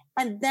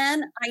 And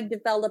then I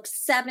developed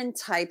 7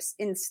 types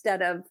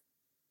instead of,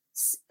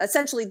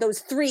 essentially those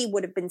 3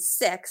 would have been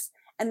 6.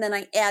 And then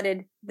I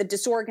added the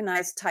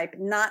disorganized type,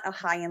 not a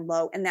high and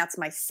low. And that's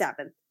my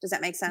 7th. Does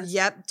that make sense?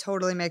 Yep.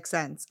 Totally makes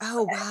sense.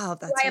 Oh, wow.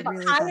 That's so I have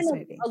really a high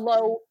fascinating. and a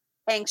low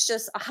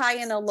anxious, a high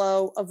and a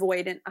low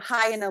avoidant, a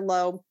high and a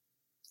low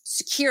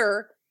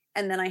secure.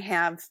 And then I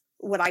have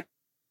what I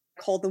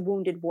call the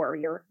wounded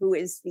warrior, who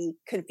is the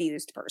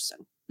confused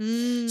person.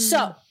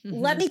 So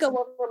let me go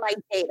over my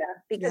data,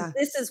 because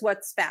this is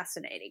what's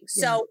fascinating.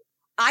 So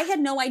I had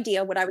no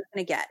idea what I was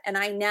going to get. And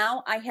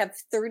I have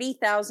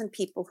 30,000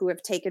 people who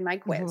have taken my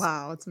quiz.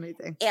 Wow. It's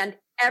amazing. And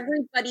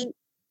everybody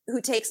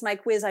who takes my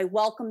quiz, I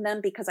welcome them,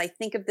 because I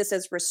think of this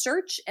as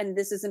research, and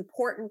this is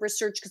important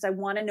research because I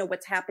want to know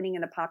what's happening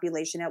in the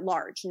population at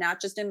large,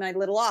 not just in my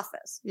little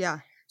office. Yeah.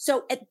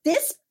 So at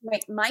this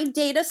point, my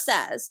data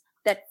says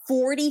that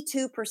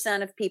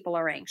 42% of people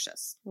are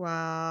anxious.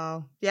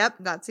 Wow. Yep.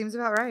 That seems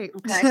about right.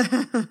 Okay.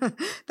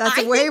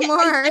 That's way more.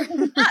 I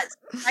think it does,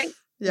 right?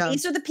 Yeah.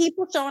 These are the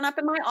people showing up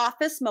in my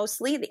office,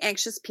 mostly the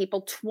anxious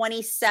people.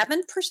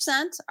 27%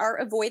 are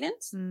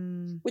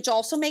avoidant, which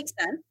also makes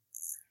sense.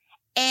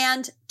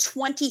 And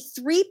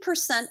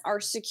 23%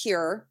 are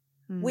secure,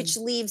 which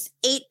leaves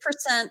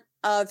 8%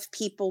 of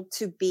people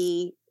to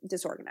be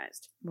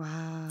disorganized.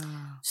 Wow.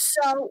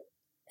 So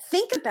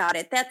think about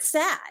it. That's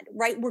sad,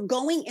 right? We're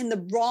going in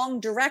the wrong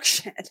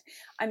direction.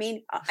 I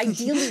mean,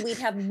 ideally, we'd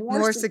have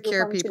more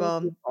secure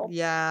people.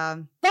 Yeah.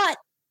 But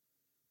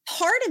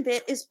part of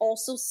it is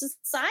also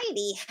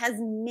society has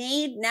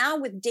made, now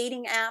with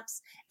dating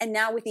apps and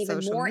now with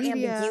even Social more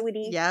media.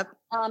 ambiguity. Yep.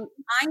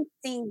 I'm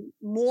seeing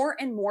more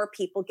and more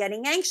people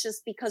getting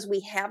anxious because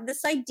we have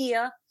this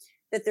idea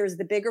that there's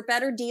the bigger,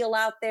 better deal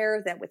out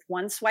there, that with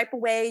one swipe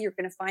away, you're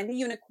going to find the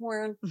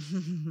unicorn,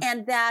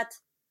 and that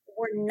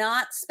we're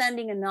not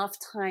spending enough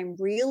time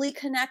really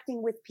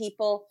connecting with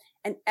people.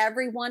 And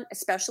everyone,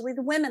 especially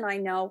the women I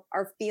know,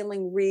 are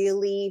feeling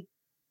really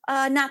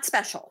not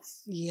special.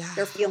 Yeah.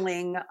 They're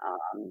feeling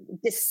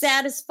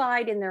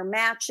dissatisfied in their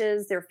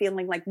matches. They're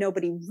feeling like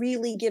nobody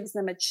really gives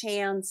them a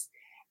chance.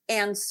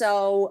 And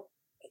so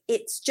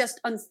it's just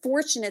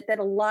unfortunate that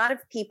a lot of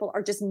people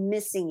are just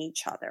missing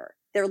each other.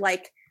 They're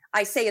like,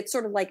 I say it's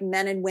sort of like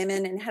men and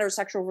women in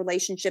heterosexual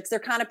relationships. They're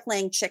kind of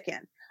playing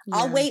chicken. Yeah.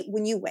 I'll wait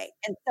when you wait.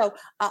 And so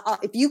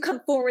if you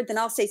come forward, then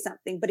I'll say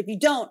something. But if you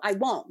don't, I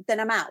won't. Then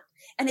I'm out.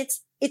 And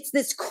it's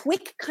this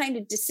quick kind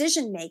of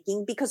decision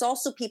making, because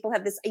also people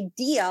have this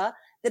idea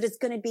that it's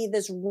going to be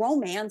this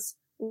romance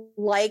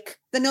like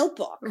The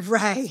Notebook.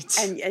 Right.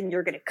 And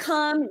you're going to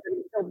come, you're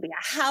going to build me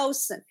a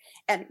house,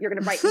 and you're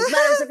going to write me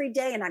letters every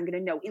day, and I'm going to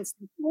know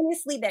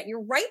instantaneously that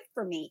you're right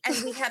for me. And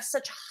we have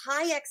such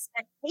high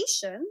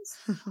expectations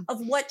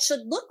of what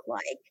should look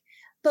like,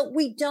 but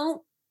we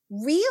don't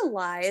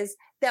realize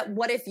that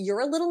what if you're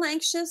a little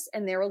anxious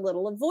and they're a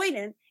little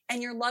avoidant,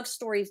 and your love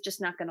story is just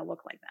not going to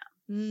look like that.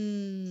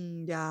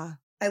 Yeah.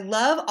 I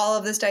love all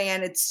of this,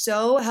 Diane. It's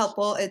so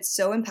helpful. It's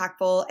so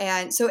impactful.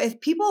 And so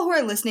if people who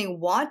are listening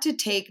want to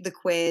take the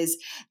quiz,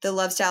 the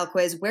Love Style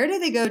quiz, where do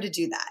they go to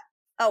do that?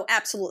 Oh,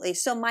 absolutely.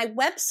 So my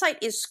website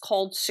is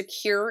called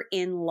Secure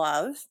in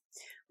Love,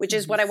 which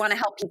is what I want to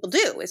help people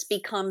do, is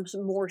become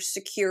more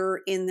secure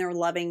in their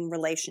loving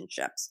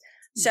relationships.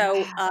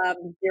 So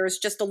there's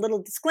just a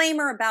little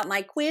disclaimer about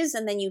my quiz,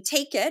 and then you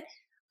take it.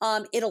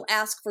 It'll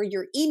ask for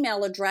your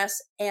email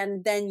address,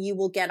 and then you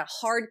will get a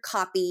hard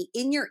copy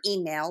in your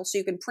email, so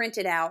you can print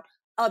it out,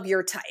 of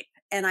your type.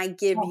 and I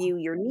give you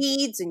your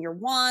needs and your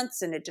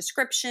wants and a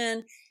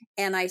description.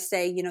 And I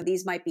say, you know,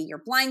 these might be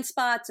your blind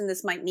spots, and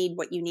this might need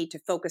what you need to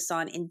focus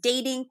on in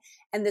dating.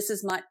 And this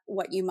is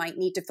what you might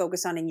need to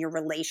focus on in your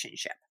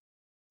relationship.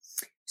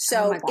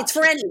 So it's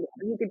for anyone.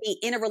 You could be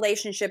in a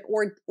relationship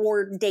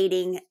or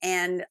dating.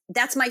 And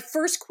that's my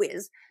first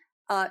quiz.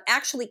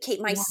 Actually,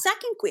 Kate, my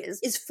second quiz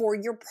is for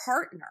your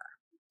partner.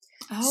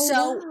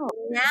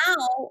 Now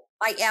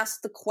I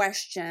ask the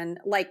question,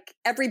 like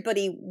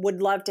everybody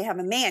would love to have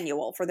a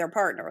manual for their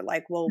partner.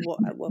 Like, well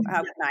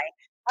how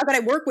can I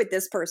work with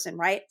this person?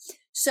 Right.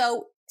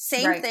 So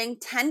same thing,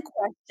 10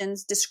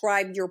 questions,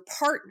 describe your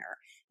partner.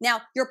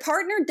 Now your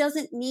partner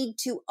doesn't need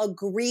to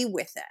agree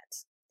with it,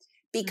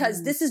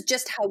 because this is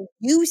just how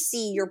you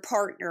see your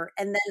partner.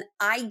 And then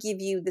I give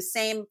you the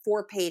same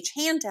 4-page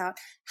handout,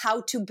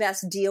 how to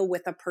best deal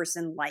with a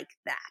person like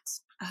that.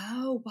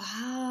 Oh,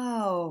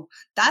 wow.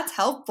 That's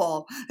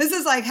helpful. This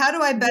is like, how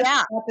do I best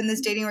show up in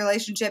this dating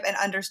relationship and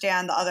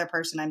understand the other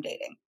person I'm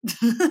dating?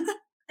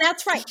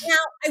 That's right. Now,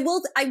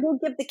 I will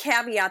give the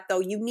caveat, though.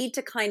 You need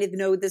to kind of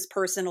know this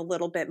person a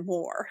little bit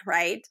more,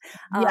 right?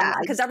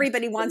 Because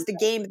everybody wants to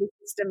game the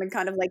system and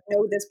kind of like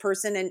know this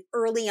person. And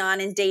early on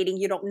in dating,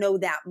 you don't know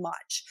that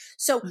much.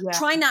 So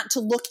try not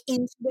to look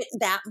into it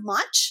that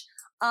much,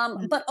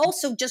 but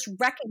also just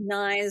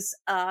recognize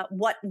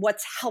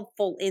what's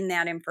helpful in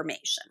that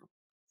information.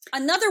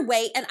 Another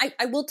way, and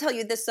I will tell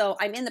you this, though,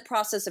 I'm in the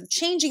process of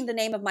changing the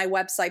name of my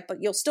website, but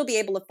you'll still be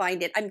able to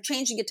find it. I'm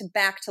changing it to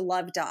Back to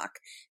Love Doc,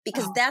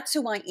 because that's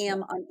who I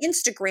am on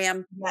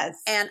Instagram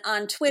and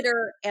on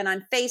Twitter and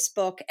on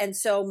Facebook. And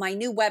so my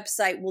new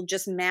website will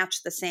just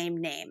match the same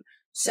name.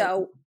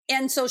 So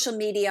in social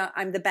media,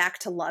 I'm the Back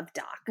to Love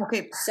Doc.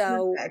 Okay.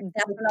 So that's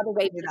another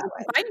way to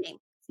find me.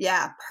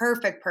 Yeah,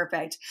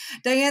 perfect.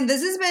 Diane,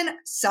 this has been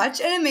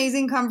such an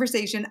amazing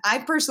conversation. I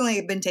personally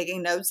have been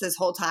taking notes this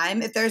whole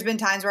time. If there's been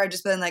times where I've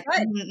just been like,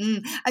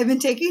 I've been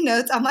taking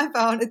notes on my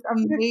phone. It's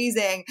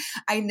amazing.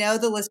 I know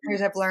the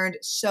listeners have learned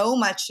so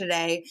much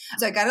today.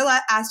 So I got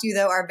to ask you,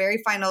 though, our very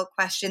final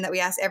question that we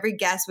ask every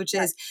guest, which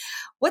is,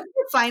 what's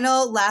your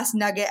final last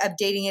nugget of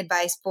dating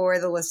advice for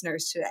the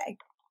listeners today?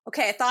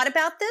 Okay, I thought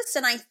about this,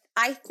 and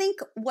I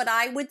think what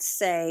I would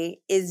say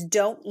is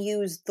don't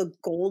use the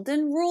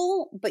golden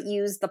rule, but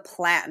use the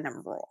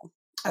platinum rule.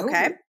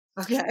 Okay?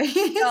 Okay.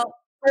 So,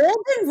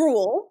 golden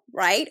rule,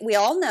 right? We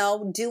all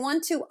know, do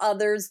unto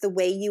others the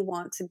way you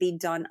want to be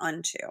done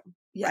unto,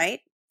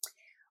 right?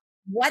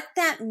 What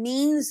that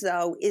means,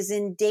 though, is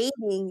in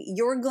dating,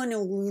 you're going to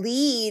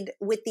lead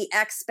with the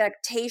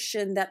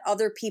expectation that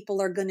other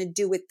people are going to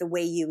do it the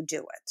way you do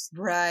it.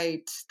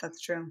 Right.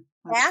 That's true.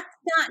 That's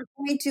not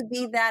going to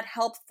be that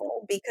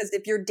helpful, because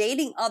if you're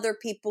dating other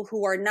people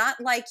who are not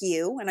like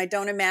you, and I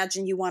don't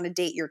imagine you want to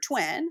date your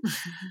twin,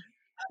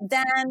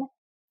 then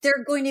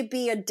they're going to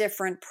be a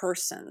different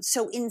person.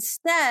 So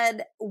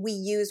instead, we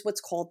use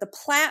what's called the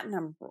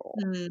platinum rule,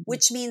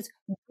 which means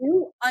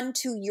do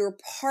unto your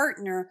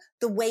partner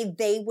the way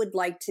they would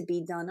like to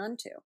be done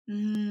unto.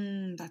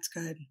 That's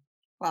good.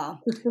 Wow.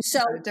 So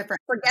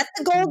forget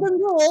the golden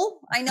rule.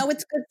 I know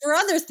it's good for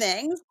other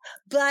things,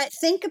 but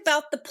think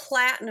about the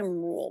platinum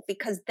rule,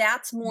 because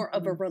that's more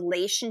of a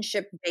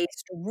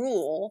relationship-based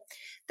rule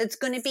that's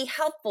going to be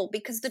helpful,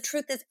 because the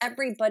truth is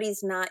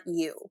everybody's not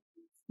you.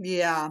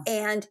 Yeah.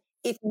 And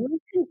if you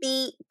can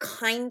be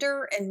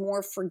kinder and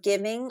more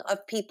forgiving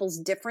of people's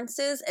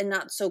differences and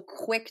not so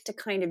quick to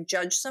kind of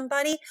judge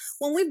somebody,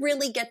 when we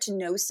really get to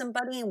know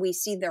somebody and we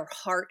see their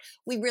heart,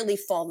 we really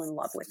fall in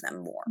love with them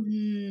more.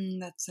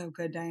 That's so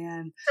good,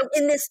 Diane. So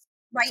in this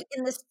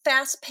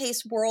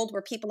fast-paced world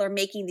where people are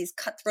making these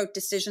cutthroat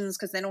decisions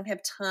because they don't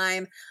have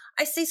time,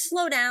 I say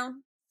slow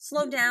down,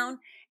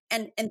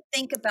 and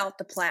think about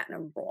the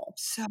platinum rule.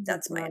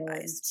 That's my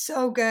advice.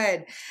 So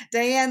good.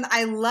 Diane,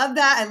 I love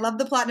that. I love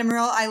the platinum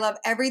rule. I love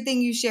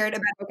everything you shared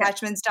about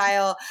attachment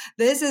style.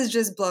 This has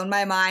just blown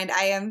my mind.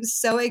 I am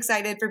so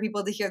excited for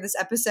people to hear this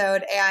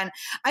episode. And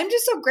I'm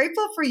just so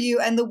grateful for you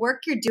and the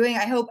work you're doing.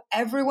 I hope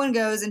everyone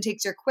goes and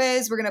takes your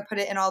quiz. We're going to put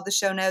it in all the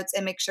show notes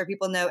and make sure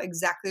people know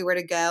exactly where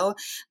to go.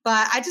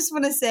 But I just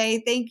want to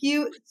say thank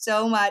you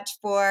so much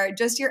for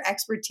just your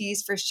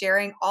expertise, for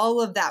sharing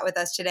all of that with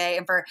us today,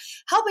 and for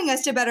helping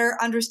us to better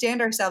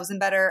understand ourselves and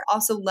better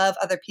also love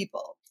other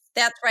people.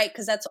 That's right,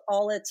 because that's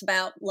all it's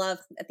about, love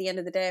at the end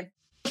of the day.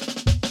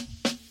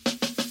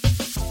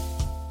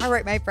 All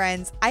right, my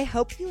friends, I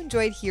hope you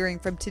enjoyed hearing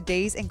from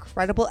today's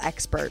incredible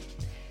expert.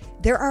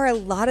 There are a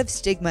lot of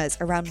stigmas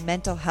around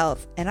mental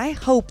health, and I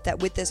hope that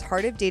with this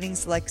Heart of Dating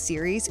Select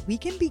series, we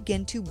can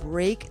begin to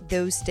break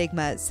those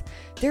stigmas.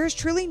 There is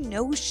truly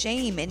no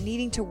shame in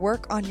needing to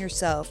work on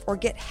yourself or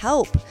get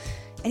help.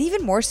 And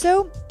even more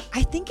so,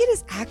 I think it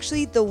is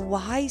actually the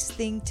wise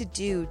thing to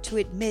do to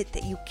admit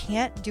that you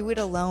can't do it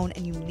alone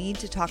and you need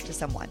to talk to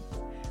someone.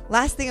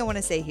 Last thing I want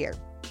to say here,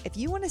 if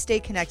you want to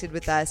stay connected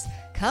with us,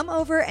 come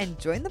over and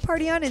join the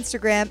party on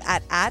Instagram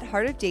at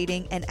Heart of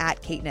Dating and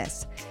at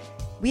Kateness.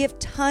 We have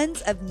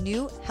tons of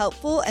new,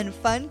 helpful, and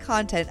fun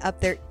content up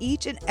there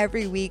each and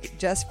every week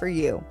just for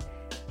you.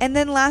 And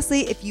then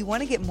lastly, if you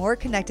want to get more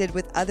connected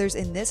with others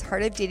in this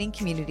Heart of Dating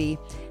community,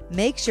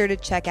 make sure to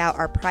check out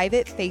our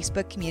private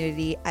Facebook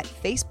community at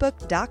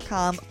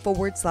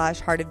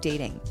facebook.com/Heart of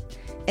Dating.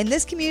 In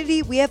this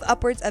community, we have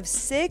upwards of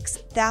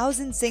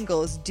 6,000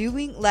 singles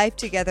doing life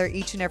together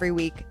each and every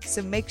week,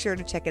 so make sure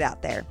to check it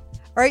out there.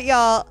 All right,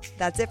 y'all,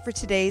 that's it for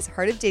today's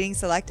Heart of Dating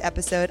Select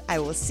episode. I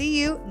will see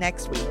you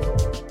next week.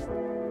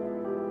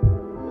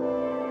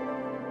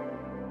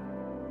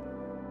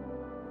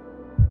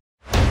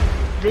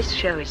 This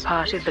show is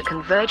part of the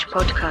Converge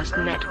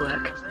Podcast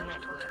Network.